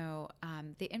 you know,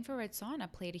 the infrared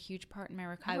sauna played a huge part in my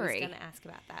recovery. I was going to ask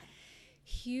about that.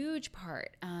 Huge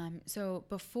part. So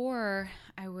before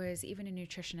I was even a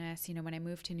nutritionist, you know, when I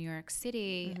moved to New York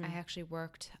City, I actually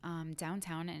worked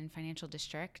downtown in financial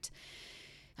district,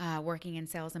 working in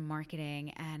sales and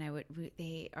marketing. And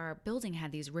our building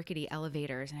had these rickety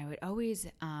elevators, and I would always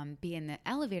be in the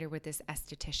elevator with this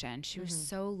esthetician. She was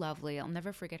so lovely. I'll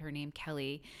never forget her name,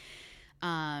 Kelly.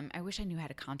 I wish I knew how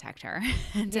to contact her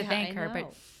to thank her,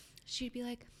 but she'd be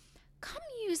like, "Come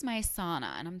use my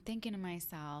sauna." And I'm thinking to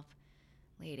myself,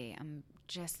 lady, I'm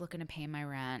just looking to pay my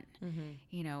rent.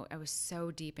 You know, I was so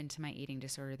deep into my eating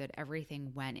disorder that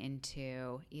everything went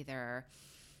into either,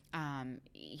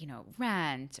 you know,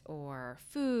 rent or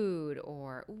food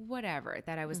or whatever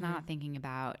that I was not thinking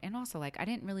about. And also, like, I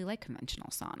didn't really like conventional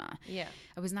sauna. Yeah.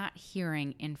 I was not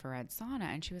hearing infrared sauna.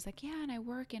 And she was like, yeah, and I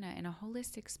work in a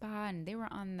holistic spa. And they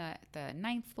were on the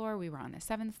 9th floor. We were on the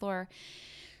 7th floor.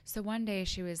 So one day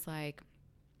she was like,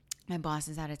 my boss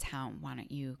is out of town. Why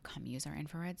don't you come use our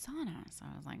infrared sauna? So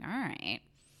I was like, all right.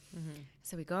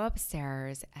 So we go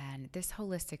upstairs, and this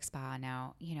holistic spa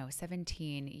now, you know,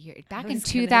 17 years, back in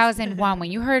 2001, when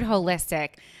you heard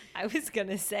holistic. I was going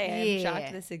to say, I'm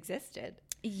shocked this existed.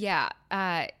 Yeah,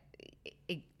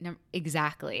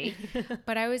 exactly.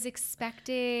 But I was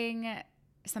expecting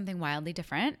something wildly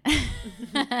different.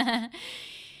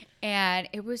 And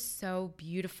it was so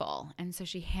beautiful. And so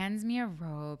she hands me a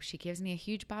robe. She gives me a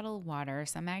huge bottle of water,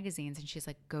 some magazines, and she's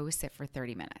like, go sit for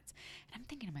 30 minutes. And I'm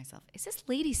thinking to myself, is this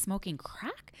lady smoking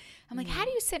crack? I'm like, how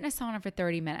do you sit in a sauna for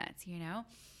 30 minutes, you know?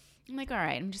 I'm like, all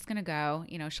right, I'm just going to go.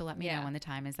 You know, she'll let me know when the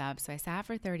time is up. So I sat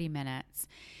for 30 minutes.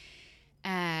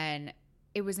 And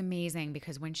it was amazing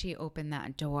because when she opened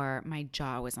that door, my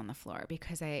jaw was on the floor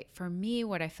because for me,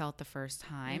 what I felt the first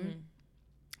time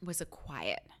was a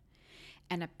quiet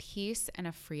and a peace and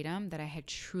a freedom that I had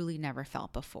truly never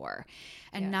felt before.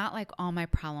 And not like all my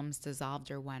problems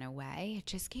dissolved or went away. It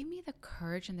just gave me the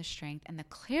courage and the strength and the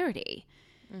clarity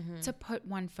to put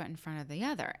one foot in front of the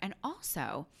other. And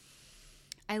also,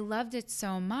 I loved it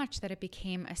so much that it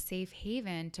became a safe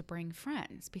haven to bring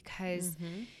friends because,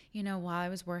 you know, while I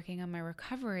was working on my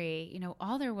recovery, you know,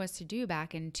 all there was to do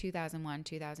back in 2001,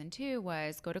 2002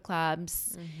 was go to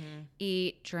clubs,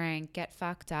 eat, drink, get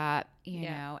fucked up, you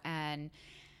know, and,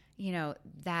 you know,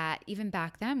 that even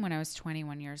back then when I was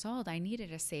 21 years old, I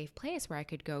needed a safe place where I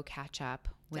could go catch up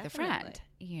with a friend,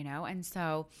 you know, and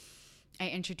so I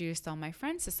introduced all my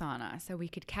friends to sauna so we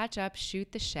could catch up,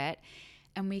 shoot the shit,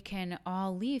 and we can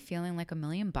all leave feeling like $1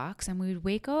 million and we would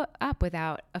wake up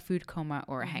without a food coma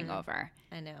or a hangover.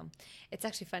 I know. It's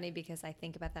actually funny because I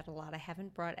think about that a lot. I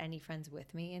haven't brought any friends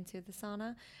with me into the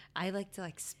sauna. I like to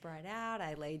like spread out.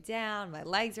 I lay down. My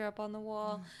legs are up on the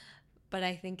wall. But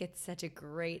I think it's such a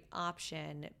great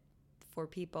option for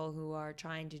people who are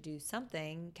trying to do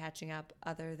something, catching up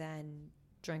other than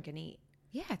drink and eat.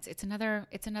 Yeah, it's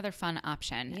another fun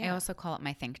option. I also call it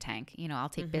my think tank. You know, I'll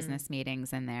take business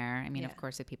meetings in there. I mean, of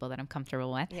course, with people that I'm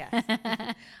comfortable with. Yes.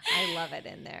 I love it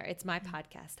in there. It's my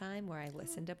podcast time where I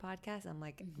listen to podcasts. I'm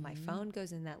like, my phone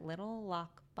goes in that little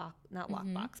lock box, not lock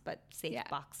box, but safe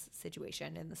box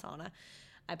situation in the sauna.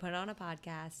 I put on a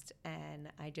podcast and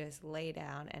I just lay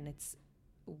down, and it's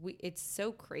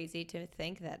so crazy to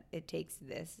think that it takes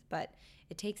this, but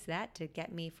it takes that to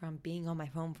get me from being on my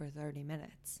phone for 30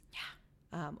 minutes. Yeah.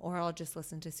 Or I'll just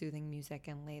listen to soothing music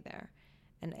and lay there.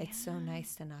 And it's so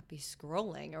nice to not be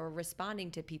scrolling or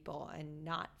responding to people and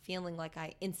not feeling like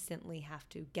I instantly have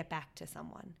to get back to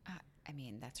someone. I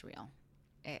mean, that's real.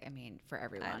 I mean, for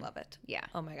everyone. I love it. Yeah.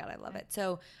 Oh my God, I love it.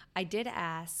 So I did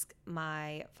ask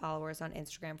my followers on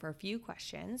Instagram for a few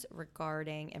questions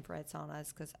regarding infrared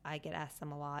saunas because I get asked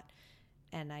them a lot.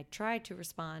 And I tried to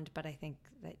respond, but I think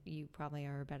that you probably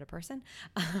are a better person.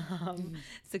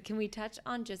 So can we touch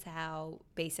on just how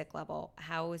basic level,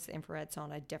 how is infrared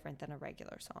sauna different than a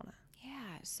regular sauna?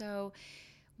 Yeah. So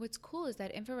what's cool is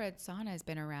that infrared sauna has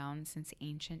been around since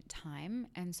ancient time.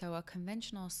 And so a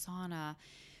conventional sauna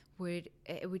would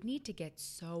need to get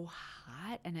so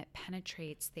hot and it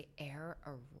penetrates the air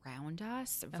around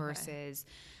us versus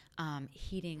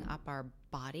heating up our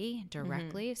body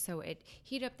directly. So it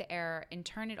heat up the air. In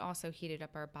turn, it also heated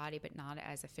up our body, but not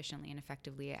as efficiently and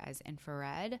effectively as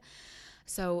infrared.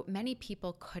 So many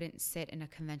people couldn't sit in a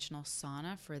conventional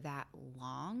sauna for that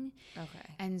long.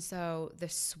 Okay. And so the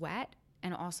sweat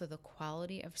and also the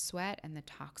quality of sweat and the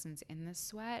toxins in the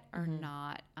sweat are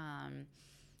not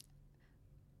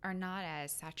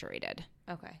as saturated.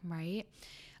 Okay. Right?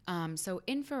 So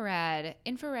infrared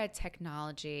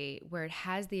technology, where it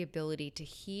has the ability to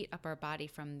heat up our body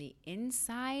from the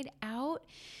inside out,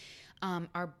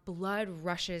 our blood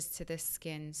rushes to the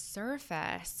skin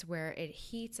surface where it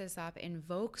heats us up,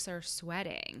 invokes our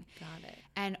sweating. Got it.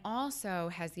 And also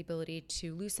has the ability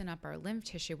to loosen up our lymph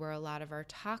tissue where a lot of our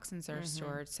toxins are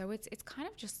stored. So it's kind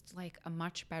of just like a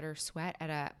much better sweat at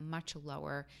a much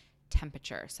lower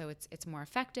temperature. So it's more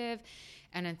effective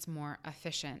and it's more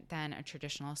efficient than a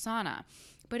traditional sauna.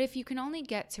 But if you can only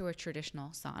get to a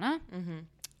traditional sauna,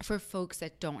 for folks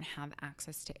that don't have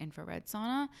access to infrared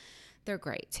sauna, they're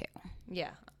great too.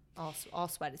 Yeah. All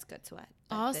sweat is good sweat.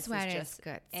 All sweat is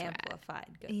good sweat.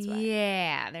 Amplified good sweat.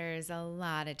 Yeah. There's a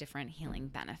lot of different healing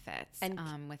benefits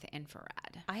with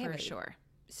infrared. I have a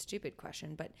stupid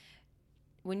question, but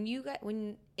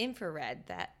when infrared,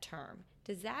 that term,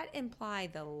 does that imply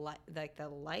the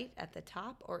light at the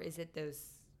top, or is it those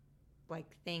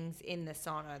like things in the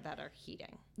sauna that are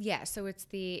heating? Yeah, so it's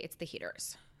the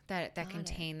heaters that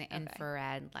contain the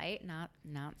infrared light. Not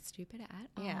stupid at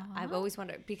all. Yeah, I've always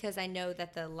wondered because I know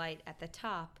that the light at the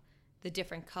top, the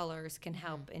different colors can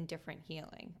help in different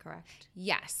healing, correct?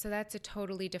 Yes. So that's a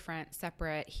totally different,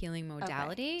 separate healing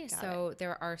modality. So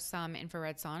there are some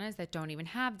infrared saunas that don't even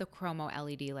have the chromo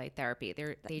LED light therapy.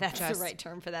 That's the right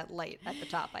term for that light at the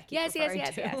top. I keep referring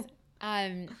to.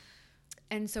 Yes.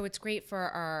 And so it's great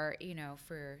for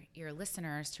for your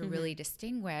listeners to really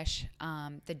distinguish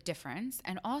the difference,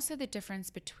 and also the difference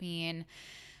between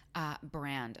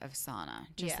brand of sauna.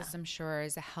 Just as I'm sure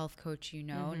as a health coach, you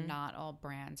know, not all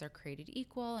brands are created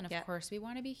equal. And of course, we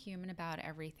want to be human about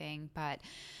everything. But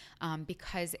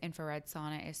because infrared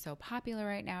sauna is so popular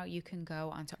right now, you can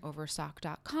go onto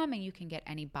overstock.com and you can get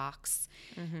any box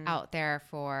out there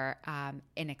for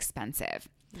inexpensive.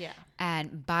 Yeah.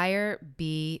 And buyer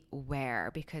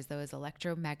beware, because those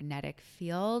electromagnetic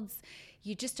fields,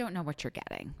 you just don't know what you're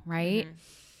getting, right?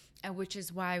 And which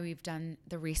is why we've done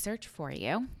the research for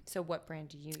you. So what brand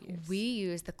do you use? We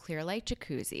use the Clear Light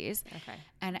jacuzzis. Okay.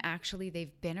 And actually,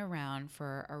 they've been around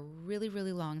for a really,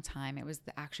 really long time. It was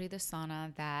actually the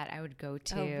sauna that I would go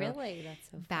to. Oh, really? That's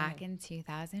so back funny. in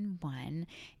 2001.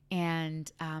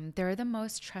 And they're the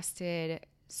most trusted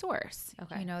source.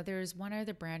 Okay. You know, there's one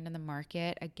other brand in the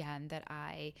market, again, that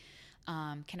I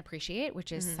can appreciate,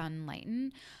 which is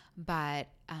Sunlighten. But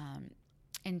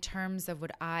in terms of what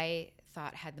I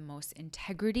thought had the most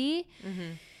integrity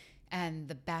and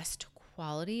the best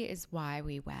quality is why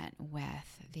we went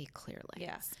with the Clear Lights.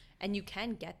 Yeah. And you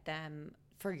can get them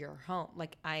for your home.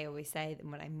 Like I always say that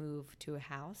when I move to a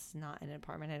house, not in an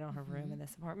apartment, I don't have room in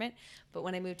this apartment, but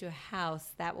when I move to a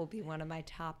house, that will be one of my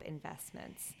top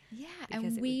investments. Yeah. Because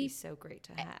it would be so great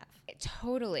to have.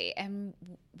 Totally. And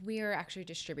we are actually a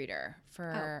distributor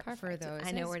for those.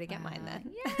 I know where to get mine then.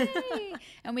 Yay.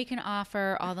 And we can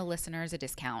offer all the listeners a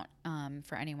discount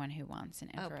for anyone who wants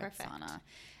an infrared sauna.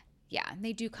 Yeah,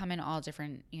 they do come in all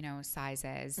different, you know,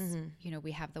 sizes. You know,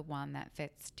 we have the one that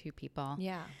fits 2 people.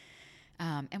 Yeah.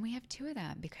 And we have 2 of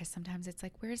them because sometimes it's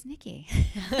like, where's Nikki? She's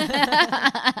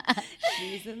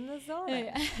in the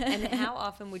sauna. And how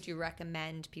often would you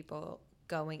recommend people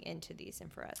going into these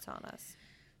infrared saunas?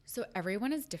 So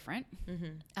everyone is different.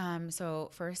 So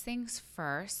first things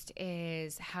first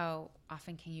is how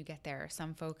often can you get there?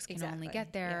 Some folks can only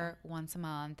get there once a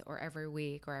month or every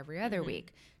week or every other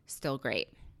week. Still great.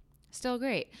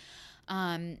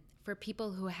 For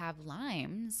people who have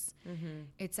Lyme's,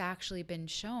 it's actually been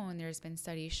shown, there's been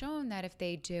studies shown that if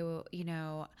they do, you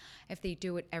know, if they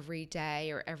do it every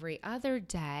day or every other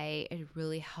day, it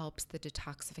really helps the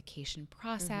detoxification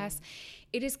process.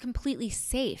 It is completely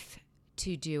safe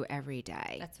to do every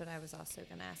day. That's what I was also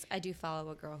going to ask. I do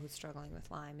follow a girl who's struggling with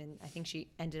Lyme, and I think she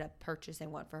ended up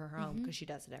purchasing one for her home because she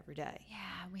does it every day. Yeah,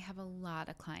 we have a lot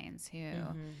of clients who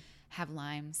have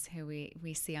Lyme's who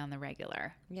we see on the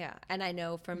regular. Yeah, and I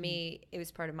know for me, it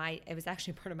was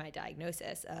actually part of my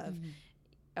diagnosis of,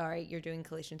 all right, you're doing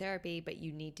chelation therapy, but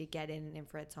you need to get in an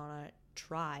infrared sauna.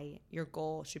 Your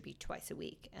goal should be twice a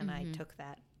week, and I took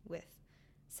that with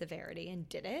severity and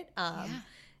did it.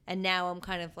 And now I'm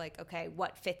kind of like, okay,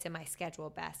 what fits in my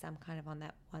schedule best? I'm kind of on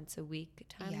that once a week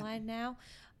timeline now.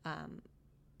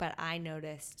 But I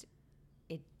noticed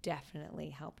it definitely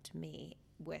helped me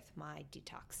with my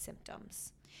detox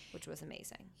symptoms, which was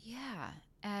amazing. Yeah.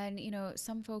 And, you know,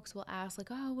 some folks will ask like,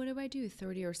 oh, what do I do?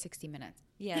 30 or 60 minutes?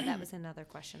 Yeah, that was another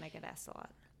question I get asked a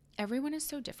lot. Everyone is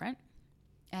so different.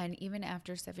 And even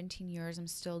after 17 years, I'm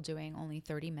still doing only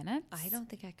 30 minutes. I don't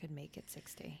think I could make it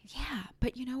 60. Yeah.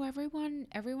 But, you know,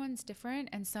 everyone's different.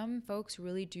 And some folks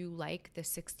really do like the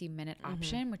 60-minute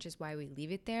option, which is why we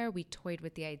leave it there. We toyed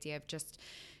with the idea of just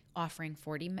offering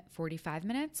 45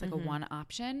 minutes, like a one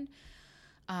option.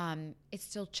 It's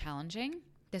still challenging.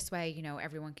 This way, you know,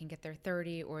 everyone can get their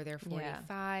 30 or their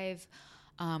 45.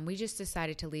 We just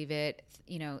decided to leave it,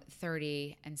 you know,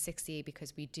 30 and 60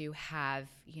 because we do have,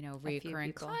 you know,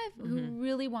 recurring clients who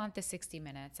really want the 60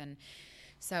 minutes. And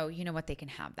so, you know what, they can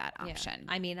have that option.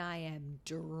 I mean, I am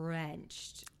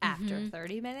drenched after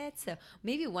 30 minutes. So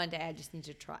maybe one day I just need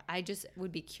to try. I just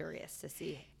would be curious to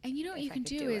see. And you know what you can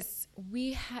do is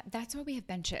that's why we have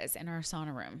benches in our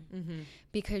sauna room,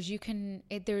 because you can,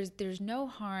 there's no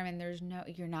harm and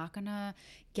you're not going to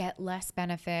get less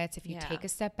benefits if you take a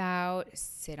step out,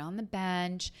 sit on the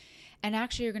bench. And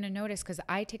actually you're going to notice, because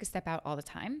I take a step out all the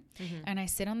time and I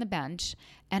sit on the bench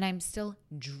and I'm still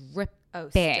dripping. Oh,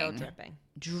 still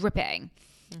dripping.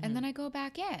 And then I go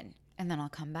back in and then I'll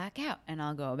come back out and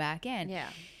I'll go back in. Yeah.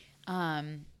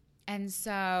 And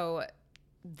so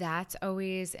that's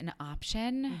always an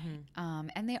option.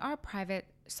 And they are private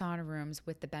sauna rooms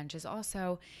with the benches.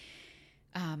 Also,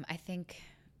 I think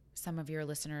some of your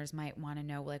listeners might want to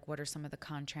know, like, what are some of the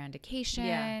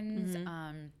contraindications?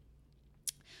 Yeah.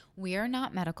 We are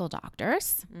not medical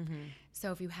doctors.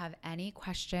 So if you have any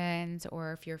questions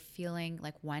or if you're feeling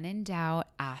like when in doubt,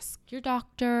 ask your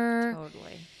doctor.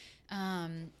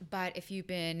 Totally. But if you've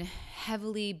been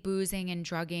heavily boozing and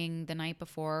drugging the night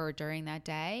before or during that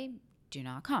day, do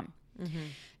not come.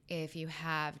 If you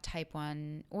have type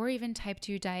 1 or even type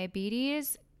 2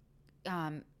 diabetes,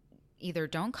 either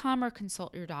don't come or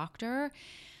consult your doctor.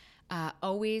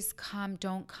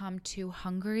 Don't come too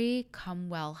hungry, come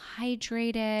well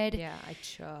hydrated. Yeah, I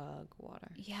chug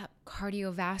water. Yeah,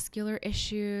 cardiovascular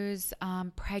issues,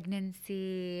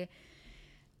 pregnancy.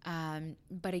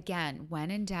 But again,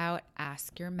 when in doubt,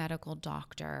 ask your medical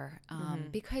doctor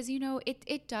because,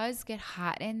 it does get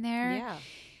hot in there. Yeah.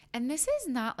 And this is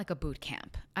not like a boot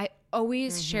camp. I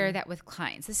always share that with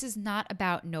clients. This is not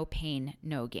about no pain,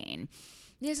 no gain.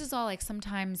 This is all like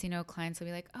sometimes, clients will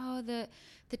be like, oh, the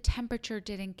temperature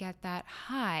didn't get that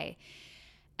high.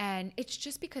 And it's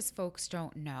just because folks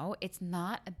don't know. It's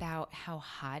not about how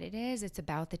hot it is. It's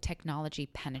about the technology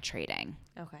penetrating.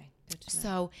 Okay.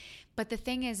 So, but the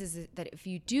thing is that if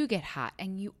you do get hot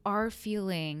and you are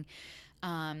feeling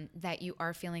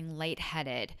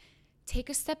lightheaded, take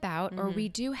a step out, or we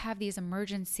do have these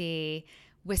emergency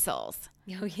whistles.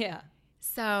 Oh, yeah.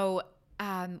 So,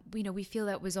 we feel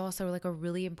that was also like a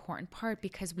really important part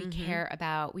because we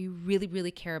really,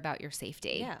 really care about your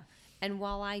safety. Yeah. And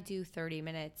while I do 30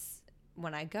 minutes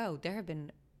when I go, there have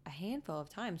been a handful of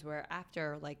times where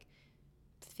after like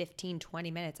 15, 20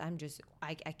 minutes,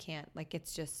 I can't, like,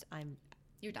 it's just,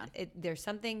 you're done. There's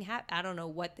something, I don't know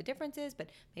what the difference is, but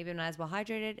maybe I'm not as well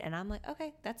hydrated, and I'm like,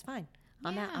 okay, that's fine.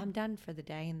 I'm done for the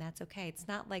day, and that's okay. It's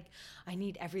not like I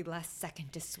need every last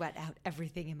second to sweat out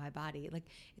everything in my body. Like,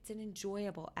 it's an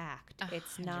enjoyable act. 100%.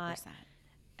 It's not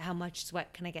how much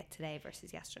sweat can I get today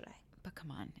versus yesterday. But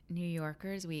come on, New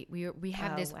Yorkers, we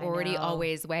have this already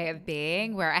always way of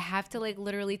being where I have to like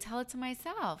literally tell it to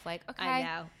myself. Like, okay. I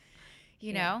know.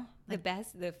 You know? Like,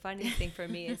 the funniest thing for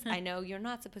me is I know you're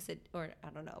not supposed to, or I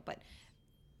don't know, but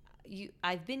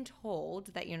I've been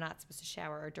told that you're not supposed to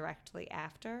shower directly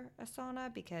after a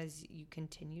sauna because you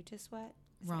continue to sweat.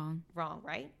 Wrong,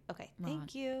 right? Okay. Wrong.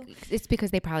 Thank you. It's because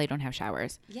they probably don't have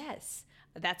showers. Yes.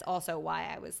 That's also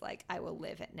why I was like, I will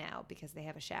live it now because they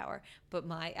have a shower. But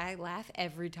I laugh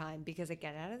every time because I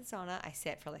get out of the sauna, I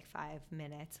sit for like 5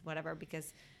 minutes, whatever,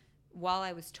 because while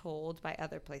I was told by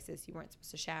other places you weren't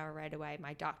supposed to shower right away,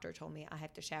 my doctor told me I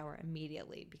have to shower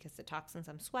immediately because the toxins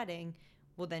I'm sweating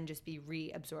will then just be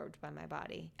reabsorbed by my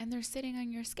body. And they're sitting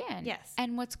on your skin. Yes.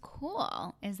 And what's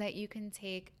cool is that you can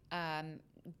take,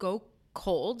 go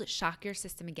cold, shock your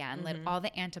system again, let all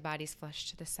the antibodies flush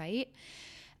to the site,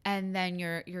 and then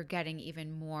you're getting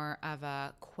even more of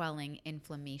a quelling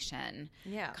inflammation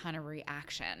kind of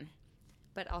reaction.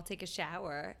 But I'll take a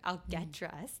shower, I'll get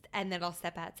dressed, and then I'll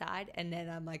step outside, and then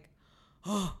I'm like,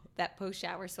 oh, that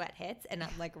post-shower sweat hits, and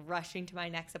I'm like rushing to my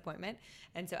next appointment.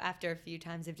 And so after a few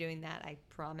times of doing that, I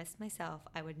promised myself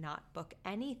I would not book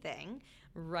anything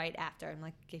right after. I'm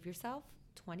like, give yourself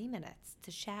 20 minutes to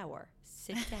shower,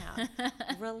 sit down,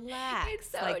 relax.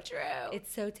 It's so true.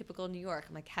 It's so typical New York.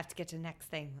 I'm like, have to get to the next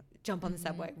thing, jump on the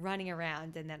subway, running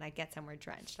around, and then I get somewhere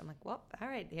drenched. I'm like, well, all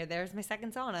right, there's my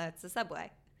second sauna. It's the subway.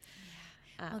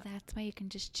 Well, that's why you can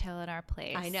just chill at our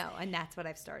place. I know, and that's what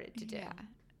I've started to do. Yeah,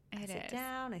 I sit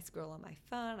down, I scroll on my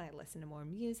phone, I listen to more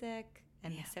music,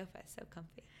 and the sofa is so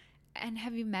comfy. And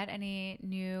have you met any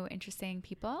new interesting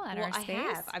people at our space? I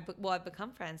have. I've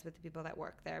become friends with the people that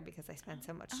work there because I spend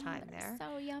so much time there.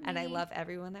 So yummy. And I love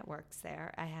everyone that works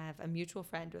there. I have a mutual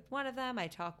friend with one of them. I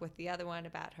talk with the other one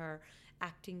about her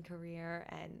acting career,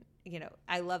 and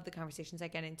I love the conversations I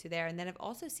get into there. And then I've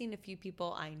also seen a few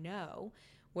people I know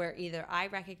where either I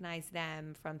recognize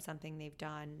them from something they've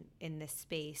done in this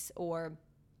space, or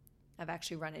I've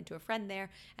actually run into a friend there.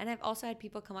 And I've also had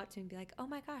people come up to me and be like, oh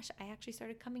my gosh, I actually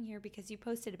started coming here because you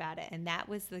posted about it. And that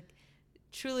was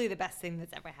truly the best thing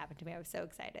that's ever happened to me. I was so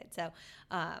excited. So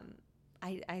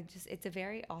it's a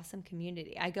very awesome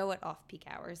community. I go at off-peak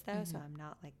hours though, so I'm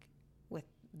not like with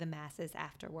the masses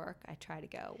after work. I try to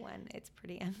go when it's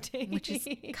pretty empty, which is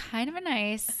kind of a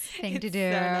nice thing to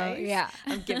do. So nice. Yeah,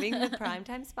 I'm giving the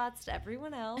primetime spots to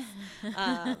everyone else.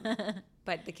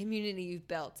 But the community you've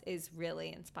built is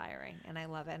really inspiring, and I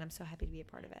love it, and I'm so happy to be a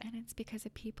part of it. And it's because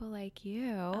of people like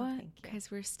you. Oh, thank you.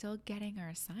 Because we're still getting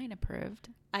our sign approved.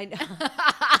 I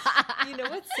know. You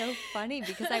know what's so funny?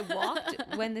 Because I walked,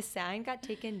 when the sign got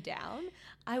taken down,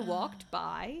 I walked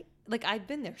by. Like, I've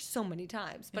been there so many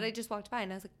times, but I just walked by,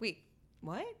 and I was like, wait,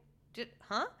 what?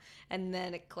 Huh? And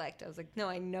then it clicked. I was like, no,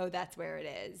 I know that's where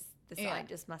it is. The sign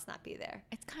just must not be there.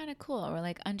 It's kind of cool. We're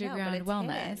like underground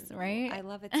wellness, hidden. Right? I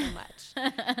love it so much.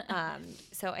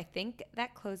 So I think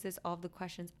that closes all of the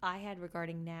questions I had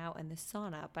regarding now and the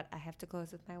sauna, but I have to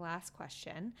close with my last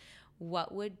question.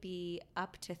 What would be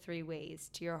up to 3 ways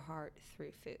to your heart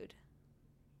through food?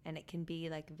 And it can be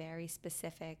like very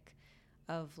specific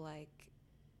of like,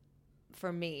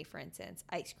 for me, for instance,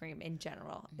 ice cream in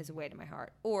general is a way to my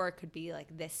heart. Or it could be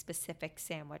like this specific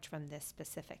sandwich from this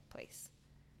specific place.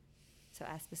 So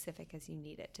as specific as you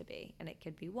need it to be. And it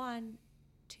could be 1,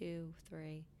 2,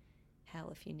 3. Hell,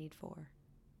 if you need 4.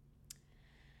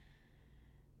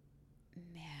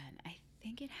 Man, I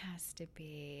think it has to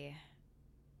be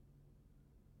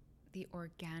the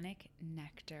organic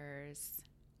Nectar's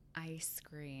ice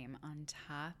cream on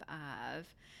top of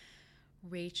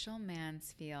Rachel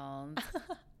Mansfield's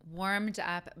warmed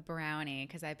up brownie,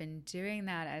 because I've been doing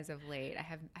that as of late. I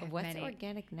have What's many.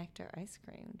 organic nectar ice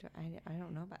cream? I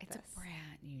don't know about It's this. a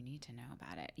brand. You need to know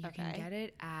about it. You Okay. can get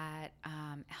it at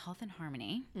Health and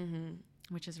Harmony,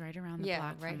 which is right around the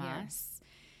block right from here. us.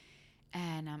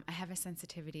 And I have a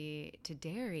sensitivity to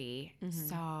dairy,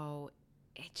 so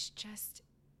it's just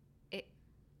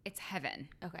it's heaven.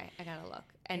 Okay, I gotta look.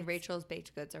 And Rachel's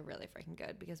baked goods are really freaking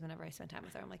good, because whenever I spend time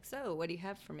with her, I'm like, so what do you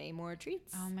have for me? More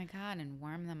treats? Oh my God, and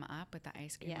warm them up with the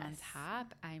ice cream on Yes.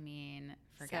 top. I mean,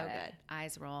 forget So it. good.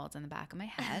 Eyes rolled in the back of my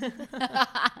head.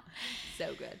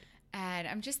 So good. And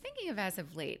I'm just thinking of as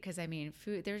of late, because I mean,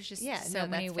 food, there's just Yeah, so no,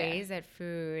 many that's fair. ways that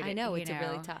food, I know, you it's a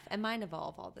really tough. And mine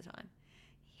evolve all the time.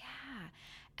 Yeah.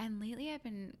 And lately I've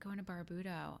been going to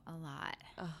Barbudo a lot.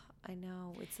 Oh, I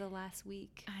know. It's the last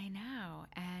week. I know.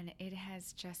 And it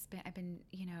has just been, I've been,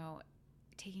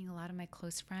 taking a lot of my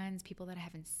close friends, people that I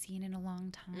haven't seen in a long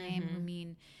time, who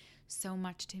mean so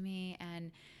much to me.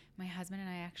 And my husband and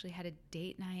I actually had a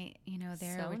date night,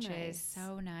 there, which is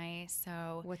so nice.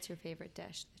 So what's your favorite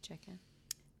dish? The chicken?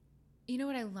 You know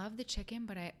what? I love the chicken,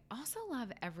 but I also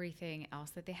love everything else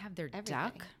that they have. Their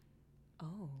duck.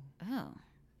 Oh,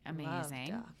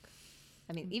 amazing. Love duck.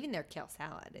 I mean, even their kale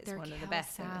salad is Their one of the kale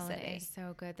best in the salad city. is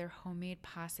so good. Their homemade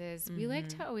pastas. We like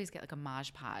to always get like a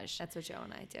Maj Podge That's what Joe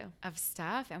and I do. of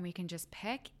stuff, and we can just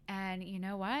pick. And you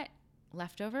know what?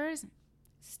 Leftovers,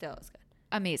 Still is good.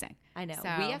 amazing. I know. So,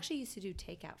 We actually used to do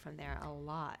takeout from there a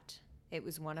lot. It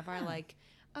was one of our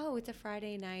it's a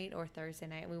Friday night or Thursday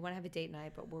night, and we want to have a date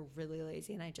night, but we're really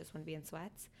lazy, and I just want to be in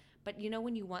sweats. But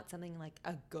when you want something like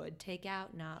a good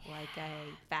takeout, not like a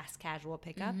fast casual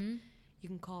pickup, you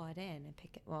can call it in and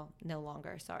pick it. Well, no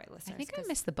longer. Sorry, listeners. I think I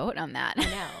missed the boat on that. I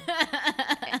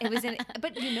know. It was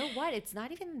but you know what? It's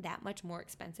not even that much more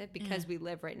expensive, because we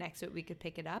live right next to it. We could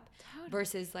pick it up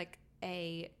versus like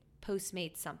a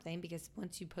Postmates something, because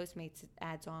once you Postmates, it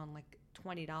adds on like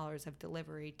 $20 of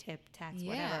delivery, tip, tax,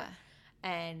 whatever.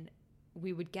 And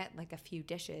we would get like a few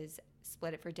dishes,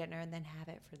 split it for dinner, and then have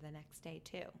it for the next day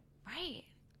too. Right.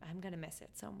 I'm going to miss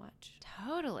it so much.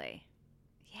 Totally.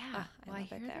 Yeah. I love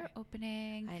hear it there. they're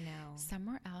opening I know.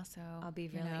 somewhere else. So I'll be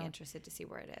really interested to see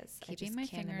where it is. Keeping I just my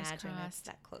can't fingers imagine it's crossed.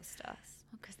 that close to us.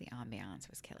 Well, because the ambiance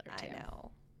was killer too. I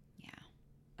know. Yeah.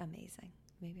 Amazing.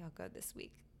 Maybe I'll go this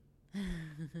week.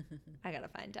 I got to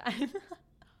find time.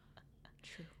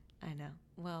 True. I know.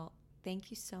 Well, thank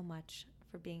you so much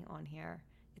for being on here.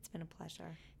 It's been a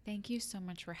pleasure. Thank you so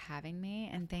much for having me.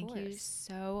 And thank you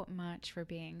so much for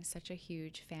being such a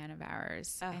huge fan of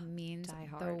ours. It means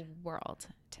the world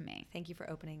to me. Thank you for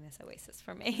opening this oasis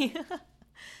for me.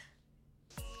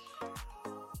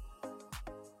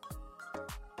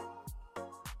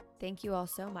 Thank you all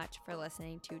so much for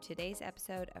listening to today's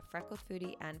episode of Freckled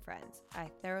Foodie and Friends. I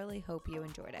thoroughly hope you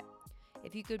enjoyed it.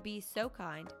 If you could be so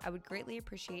kind, I would greatly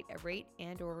appreciate a rate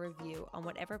and or review on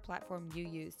whatever platform you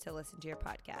use to listen to your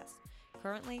podcast.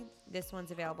 Currently, this one's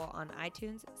available on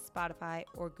iTunes, Spotify,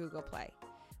 or Google Play.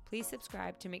 Please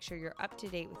subscribe to make sure you're up to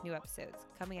date with new episodes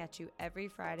coming at you every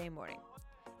Friday morning.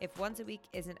 If once a week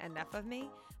isn't enough of me,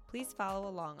 please follow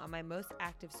along on my most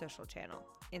active social channel,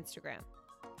 Instagram.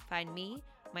 Find me,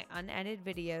 my unedited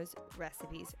videos,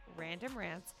 recipes, random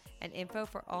rants, and info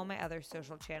for all my other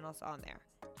social channels on there,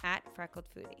 @Freckled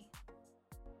Foodie.